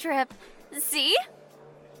field trip. See?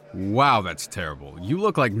 Wow, that's terrible. You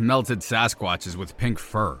look like melted Sasquatches with pink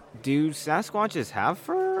fur. Do Sasquatches have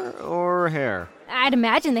fur or hair? I'd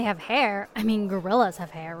imagine they have hair. I mean, gorillas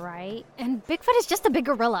have hair, right? And Bigfoot is just a big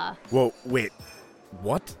gorilla. Whoa, wait.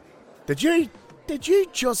 What? Did you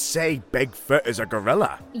just say Bigfoot is a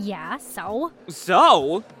gorilla? Yeah, so?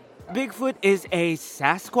 So? Bigfoot is a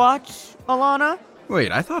Sasquatch, Alana?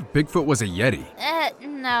 Wait, I thought Bigfoot was a Yeti.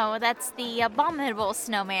 No, that's the abominable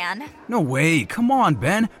snowman. No way, come on,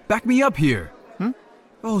 Ben. Back me up here.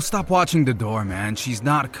 Oh, stop watching the door, man. She's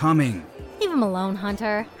not coming. Leave him alone,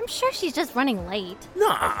 Hunter. I'm sure she's just running late.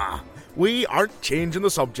 Nah, we aren't changing the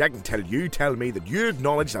subject until you tell me that you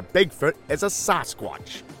acknowledge that Bigfoot is a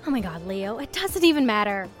Sasquatch. Oh my god, Leo, it doesn't even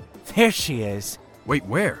matter. There she is. Wait,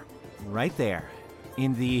 where? Right there.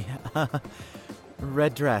 In the,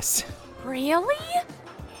 red dress. Really?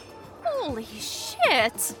 Holy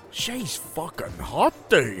shit. She's fucking hot,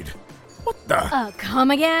 dude. What the?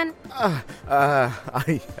 Come again?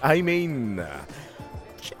 I mean,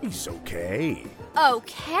 she's okay.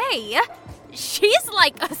 Okay. She's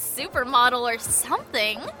like a supermodel or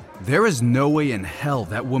something. There is no way in hell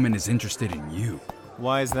that woman is interested in you.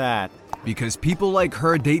 Why is that? Because people like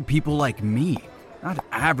her date people like me, not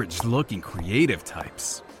average-looking creative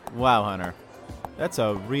types. Wow, Hunter. That's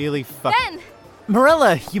a really Ben!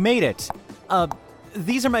 Marella, you made it.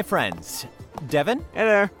 These are my friends. Devin. Hey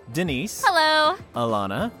there. Denise. Hello.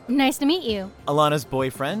 Alana. Nice to meet you. Alana's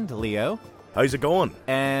boyfriend, Leo. How's it going?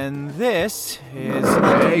 And this is...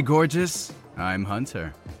 Hey, gorgeous. I'm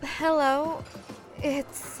Hunter. Hello.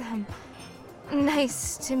 It's,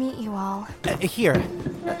 nice to meet you all. Here,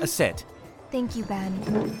 sit. Thank you,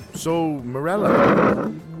 Ben. So,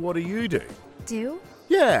 Marella, what do you do? Do?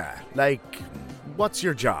 Yeah, like, what's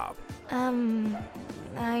your job?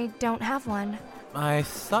 I don't have one. I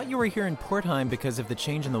thought you were here in Portheim because of the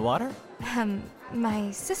change in the water?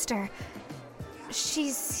 My sister.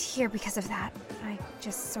 She's here because of that. I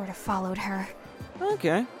just sort of followed her.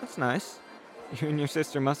 Okay, that's nice. You and your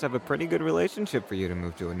sister must have a pretty good relationship for you to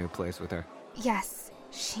move to a new place with her. Yes,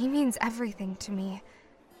 she means everything to me.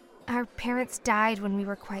 Our parents died when we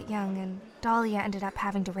were quite young, and Dahlia ended up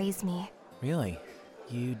having to raise me. Really?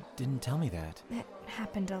 You didn't tell me that. It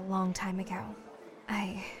happened a long time ago.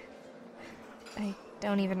 I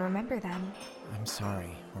don't even remember them. I'm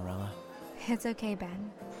sorry, Marella. It's okay,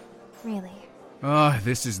 Ben. Really.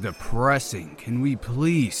 This is depressing. Can we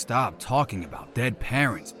please stop talking about dead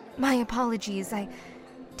parents? My apologies. I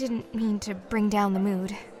didn't mean to bring down the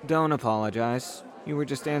mood. Don't apologize. You were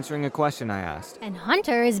just answering a question I asked. And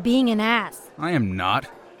Hunter is being an ass. I am not.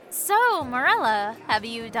 So, Marella, have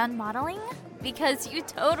you done modeling? Because you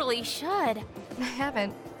totally should. I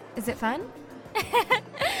haven't. Is it fun?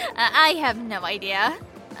 I have no idea.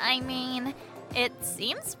 I mean, it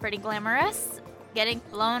seems pretty glamorous. Getting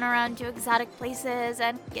flown around to exotic places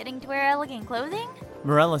and getting to wear elegant clothing.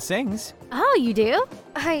 Marella sings. Oh, you do?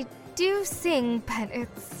 I do sing, but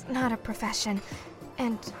it's not a profession.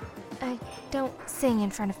 And I don't sing in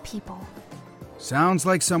front of people. Sounds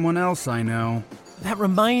like someone else I know. That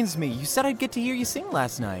reminds me, you said I'd get to hear you sing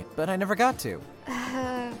last night, but I never got to.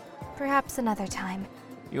 Perhaps another time.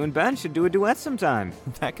 You and Ben should do a duet sometime.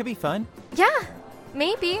 That could be fun. Yeah,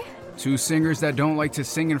 maybe. Two singers that don't like to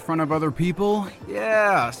sing in front of other people?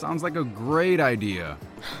 Yeah, sounds like a great idea.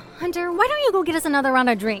 Hunter, why don't you go get us another round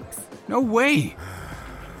of drinks? No way!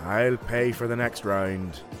 I'll pay for the next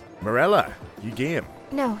round. Marella, you game?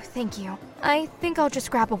 No, thank you. I think I'll just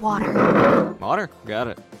grab a water. Water? Got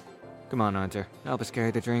it. Come on, Hunter. Help us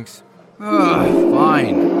carry the drinks.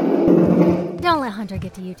 Fine. Don't let Hunter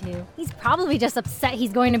get to you two. He's probably just upset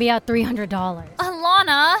he's going to be out $300.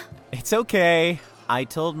 Alana! It's okay. I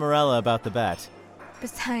told Marella about the bet.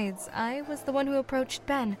 Besides, I was the one who approached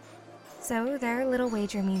Ben, so their little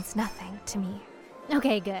wager means nothing to me.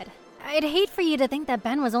 Okay, good. I'd hate for you to think that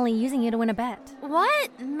Ben was only using you to win a bet.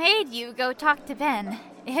 What made you go talk to Ben,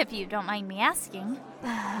 if you don't mind me asking?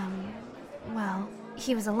 Well,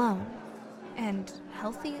 he was alone. And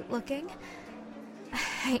healthy looking.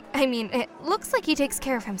 I mean, it looks like he takes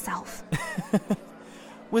care of himself.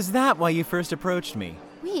 Was that why you first approached me?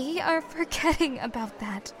 We are forgetting about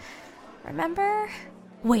that. Remember?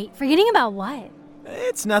 Wait, forgetting about what?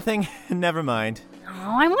 It's nothing. Never mind.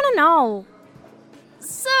 Oh, I want to know.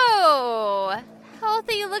 So,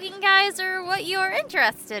 healthy looking guys are what you're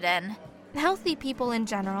interested in? Healthy people in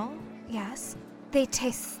general, yes. They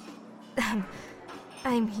taste...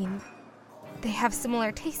 I mean, they have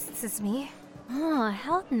similar tastes as me. Oh,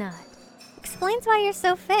 health nut. Explains why you're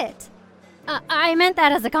so fit. I meant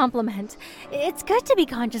that as a compliment. It's good to be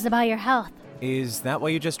conscious about your health. Is that why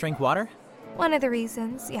you just drink water? One of the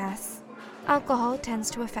reasons, yes. Alcohol tends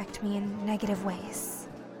to affect me in negative ways.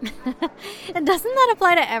 Doesn't that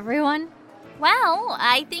apply to everyone? Well,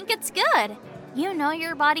 I think it's good. You know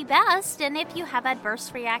your body best, and if you have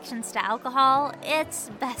adverse reactions to alcohol, it's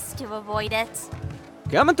best to avoid it.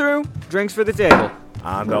 Coming through. Drinks for the table.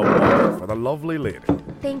 And a water for the lovely lady.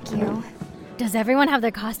 Thank you. Does everyone have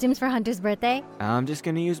their costumes for Hunter's birthday? I'm just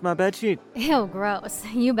gonna use my bedsheet. Ew, gross.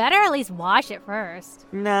 You better at least wash it first.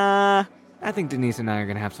 Nah. I think Denise and I are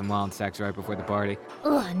gonna have some wild sex right before the party.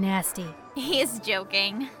 Ugh, nasty. He's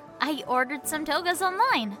joking. I ordered some togas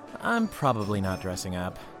online. I'm probably not dressing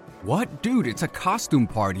up. What? Dude, it's a costume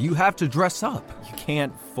party. You have to dress up. You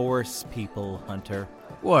can't force people, Hunter.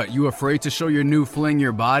 What, you afraid to show your new fling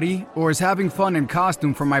your body? Or is having fun in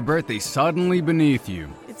costume for my birthday suddenly beneath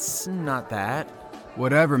you? It's not that.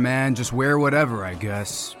 Whatever, man. Just wear whatever, I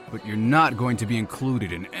guess. But you're not going to be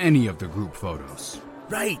included in any of the group photos.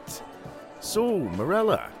 Right. So,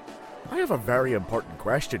 Marella, I have a very important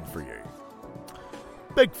question for you.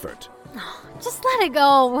 Bigfoot. Just let it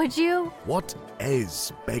go, would you? What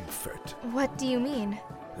is Bigfoot? What do you mean?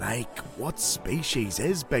 Like, what species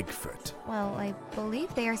is Bigfoot? Well, I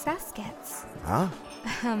believe they are Saskets. Huh?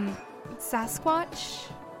 Sasquatch?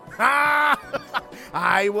 Ha!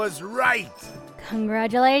 I was right!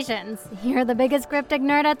 Congratulations. You're the biggest cryptic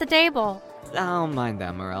nerd at the table. I don't mind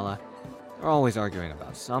that, Marella. We're always arguing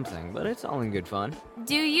about something, but it's all in good fun.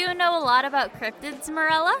 Do you know a lot about cryptids,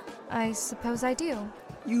 Marella? I suppose I do.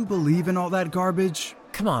 You believe in all that garbage?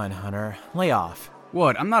 Come on, Hunter. Lay off.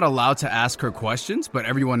 What, I'm not allowed to ask her questions, but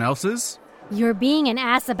everyone else is? You're being an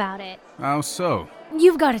ass about it. How so?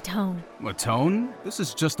 You've got a tone. A tone? This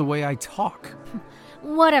is just the way I talk.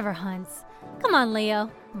 Whatever, Hunts. Come on, Leo.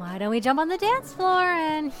 Why don't we jump on the dance floor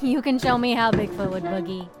and you can show me how Bigfoot would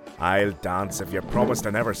boogie. I'll dance if you promise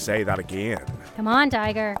to never say that again. Come on,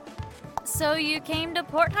 Tiger. So you came to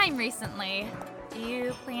Portheim recently. Do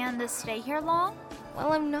you plan to stay here long?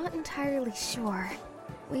 Well, I'm not entirely sure.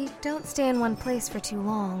 We don't stay in one place for too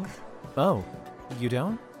long. Oh, you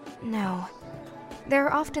don't? No. There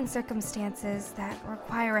are often circumstances that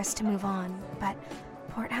require us to move on, but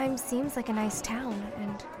Portheim seems like a nice town,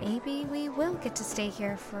 and maybe we will get to stay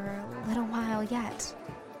here for a little while yet.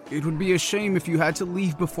 It would be a shame if you had to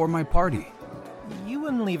leave before my party. You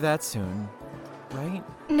wouldn't leave that soon, right?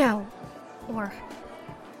 No. Or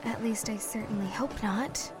at least I certainly hope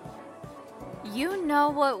not. You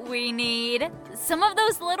know what we need? Some of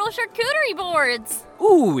those little charcuterie boards!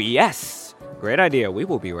 Ooh, yes! Great idea. We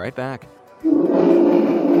will be right back.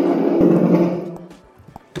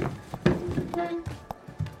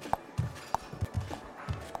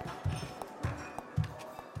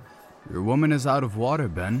 Your woman is out of water,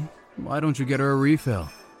 Ben. Why don't you get her a refill?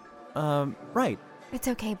 Right. It's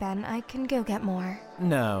okay, Ben. I can go get more.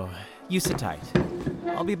 No, you sit tight.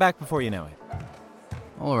 I'll be back before you know it.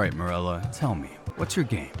 All right, Marella, tell me, what's your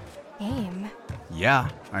game? Game? Yeah,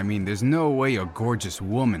 I mean, there's no way a gorgeous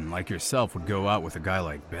woman like yourself would go out with a guy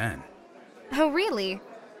like Ben. Oh, really?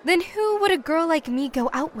 Then who would a girl like me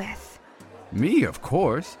go out with? Me, of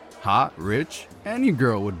course. Hot, rich, any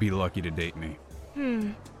girl would be lucky to date me.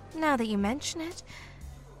 Now that you mention it,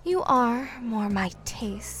 You are more my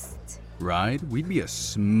taste. Right? We'd be a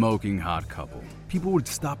smoking hot couple. People would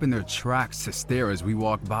stop in their tracks to stare as we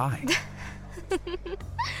walk by.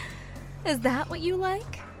 Is that what you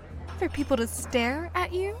like? For people to stare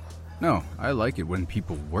at you? No, I like it when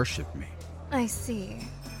people worship me. I see.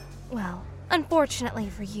 Well, unfortunately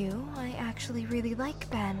for you, I actually really like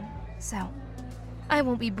Ben, so I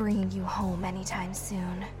won't be bringing you home anytime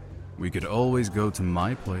soon. We could always go to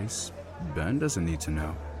my place. Ben doesn't need to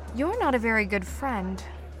know. You're not a very good friend,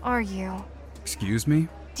 are you? Excuse me?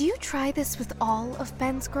 Do you try this with all of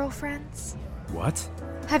Ben's girlfriends? What?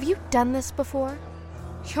 Have you done this before?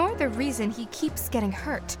 You're the reason he keeps getting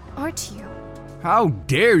hurt, aren't you? How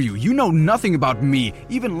dare you? You know nothing about me,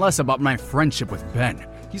 even less about my friendship with Ben.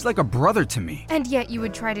 He's like a brother to me. And yet you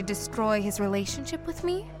would try to destroy his relationship with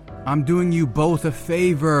me? I'm doing you both a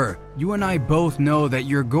favor. You and I both know that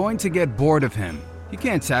you're going to get bored of him. He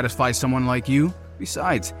can't satisfy someone like you.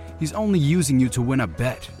 Besides, he's only using you to win a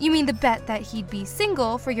bet. You mean the bet that he'd be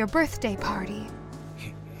single for your birthday party?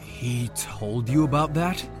 He told you about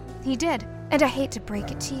that? He did, and I hate to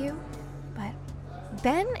break it to you, but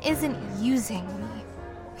Ben isn't using me.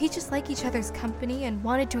 We just like each other's company and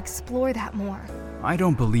wanted to explore that more. I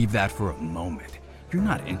don't believe that for a moment. You're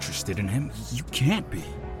not interested in him. You can't be.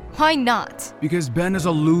 Why not? Because Ben is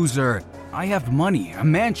a loser. I have money, a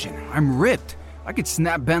mansion, I'm ripped. I could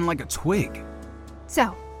snap Ben like a twig.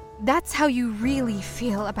 So, that's how you really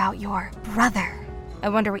feel about your brother. I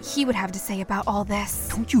wonder what he would have to say about all this.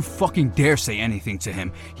 Don't you fucking dare say anything to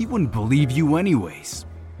him. He wouldn't believe you anyways.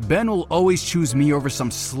 Ben will always choose me over some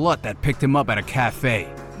slut that picked him up at a cafe.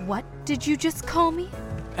 What did you just call me?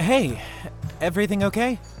 Hey, everything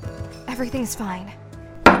okay? Everything's fine.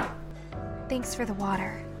 Thanks for the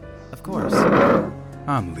water. Of course.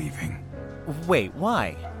 I'm leaving. Wait,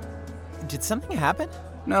 why? Did something happen?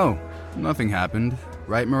 No, nothing happened.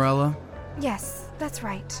 Right, Marella? Yes, that's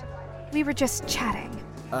right. We were just chatting.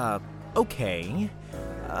 Okay.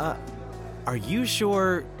 Are you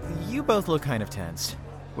sure? You both look kind of tense.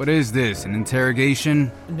 What is this, an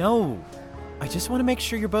interrogation? No. I just want to make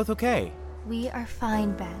sure you're both okay. We are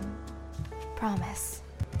fine, Ben. Promise.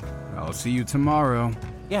 I'll see you tomorrow.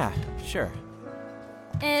 Yeah, sure.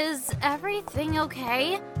 Is everything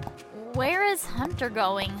okay? Where is Hunter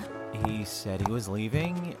going? He said he was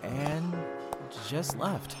leaving and just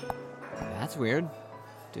left. That's weird.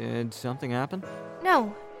 Did something happen?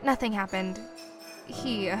 No, nothing happened.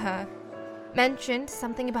 He, mentioned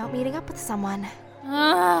something about meeting up with someone.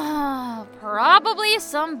 Probably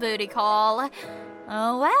some booty call.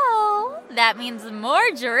 Oh well, that means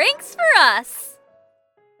more drinks for us.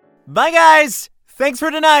 Bye, guys! Thanks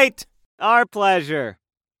for tonight! Our pleasure.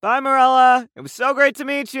 Bye, Marella. It was so great to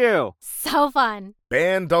meet you. So fun.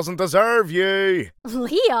 Ben doesn't deserve you.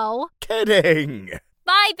 Leo? Kidding.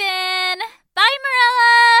 Bye, Ben. Bye,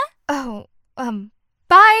 Marella. Oh,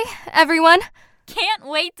 bye, everyone. Can't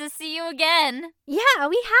wait to see you again. Yeah,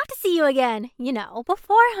 we have to see you again. You know,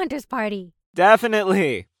 before Hunter's party.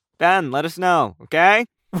 Definitely. Ben, let us know, okay?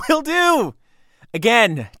 Will do.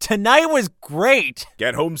 Again, tonight was great.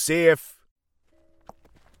 Get home safe.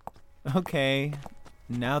 Okay,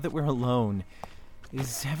 now that we're alone,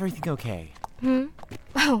 is everything okay?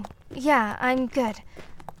 Oh, yeah, I'm good.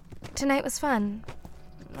 Tonight was fun.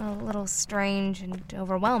 A little strange and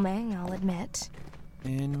overwhelming, I'll admit.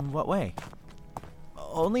 In what way?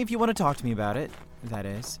 Only if you want to talk to me about it, that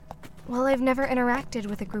is. Well, I've never interacted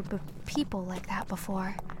with a group of people like that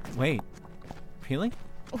before. Wait, really?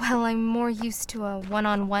 Well, I'm more used to a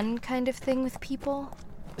one-on-one kind of thing with people.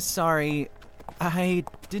 Sorry, I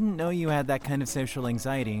didn't know you had that kind of social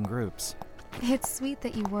anxiety in groups. It's sweet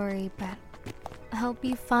that you worry, but I'll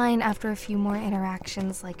be fine after a few more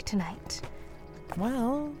interactions like tonight.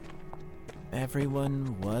 Well,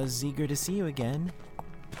 everyone was eager to see you again.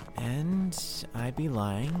 And I'd be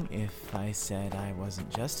lying if I said I wasn't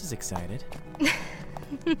just as excited.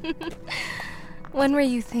 When were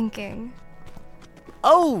you thinking?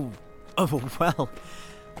 Oh, well,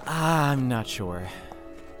 I'm not sure.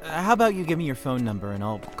 How about you give me your phone number and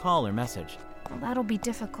I'll call or message? Well, that'll be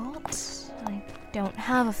difficult. I don't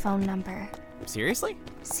have a phone number. Seriously?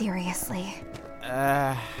 Seriously.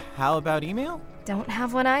 How about email? Don't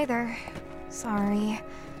have one either. Sorry.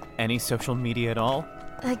 Any social media at all?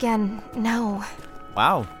 Again, no.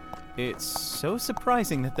 Wow. It's so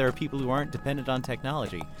surprising that there are people who aren't dependent on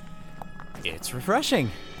technology. It's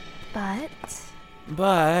refreshing. But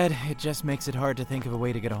it just makes it hard to think of a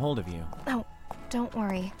way to get a hold of you. Oh, don't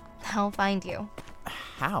worry. I'll find you.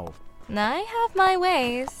 How? I have my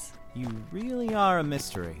ways. You really are a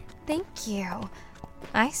mystery. Thank you.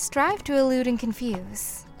 I strive to elude and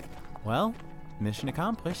confuse. Well, mission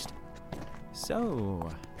accomplished. So,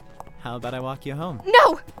 how about I walk you home?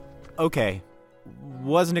 No! Okay.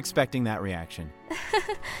 Wasn't expecting that reaction.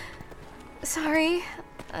 Sorry.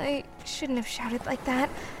 I shouldn't have shouted like that.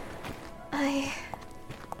 I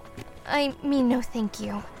mean no thank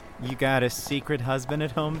you. You got a secret husband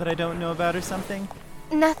at home that I don't know about or something?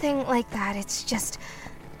 Nothing like that. It's just...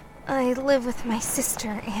 I live with my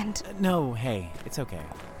sister and... No, hey, it's okay.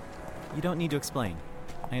 You don't need to explain.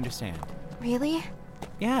 I understand. Really?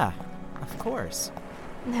 Yeah, of course.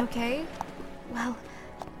 Okay. Well,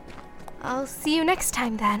 I'll see you next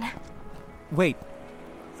time then. Wait,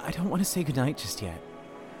 I don't want to say goodnight just yet.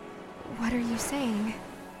 What are you saying?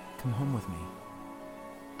 Come home with me.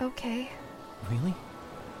 Okay. Really?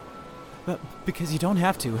 But because you don't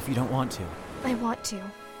have to if you don't want to. I want to.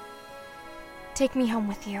 Take me home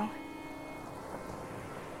with you.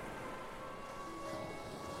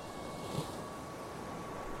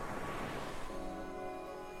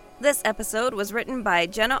 This episode was written by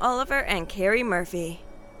Jenna Oliver and Carrie Murphy,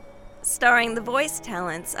 starring the voice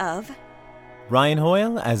talents of Ryan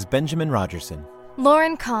Hoyle as Benjamin Rogerson,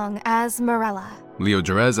 Lauren Kong as Marella, Leo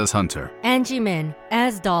Jerez as Hunter, Angie Min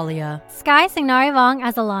as Dahlia, Sky Signari Vong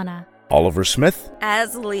as Alana, Oliver Smith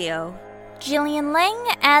as Leo, Jillian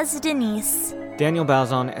Lang as Denise, Daniel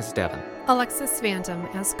Balzon as Devin, Alexis Phantom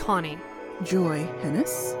as Connie, Joy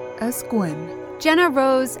Hennis as Gwen, Jenna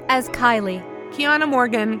Rose as Kylie, Kiana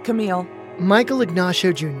Morgan, Camille, Michael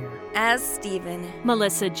Ignacio Jr. as Stephen,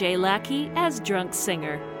 Melissa J. Lackey as Drunk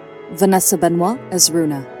Singer, Vanessa Benoit as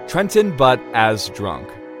Runa, Trenton Butt as Drunk.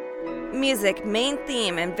 music, main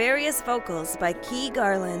theme, and various vocals by Key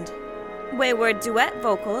Garland, wayward duet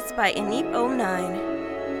vocals by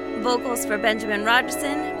Ineep09, vocals for Benjamin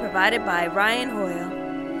Rogerson provided by Ryan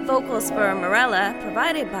Hoyle, vocals for Marella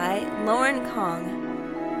provided by Lauren Kong,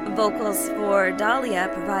 vocals for Dahlia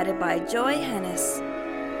provided by Joy Hennis.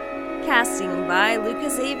 Casting by Luca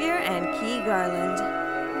Xavier and Key Garland.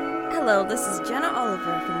 Hello, this is Jenna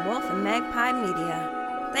Oliver from Wolf and Magpie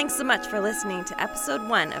Media. Thanks so much for listening to Episode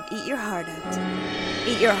 1 of Eat Your Heart Out.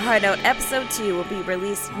 Eat Your Heart Out Episode 2 will be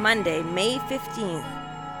released Monday, May 15th.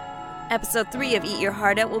 Episode 3 of Eat Your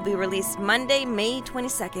Heart Out will be released Monday, May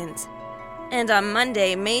 22nd. And on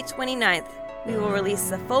Monday, May 29th, we will release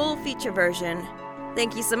the full feature version.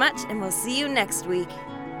 Thank you so much, and we'll see you next week.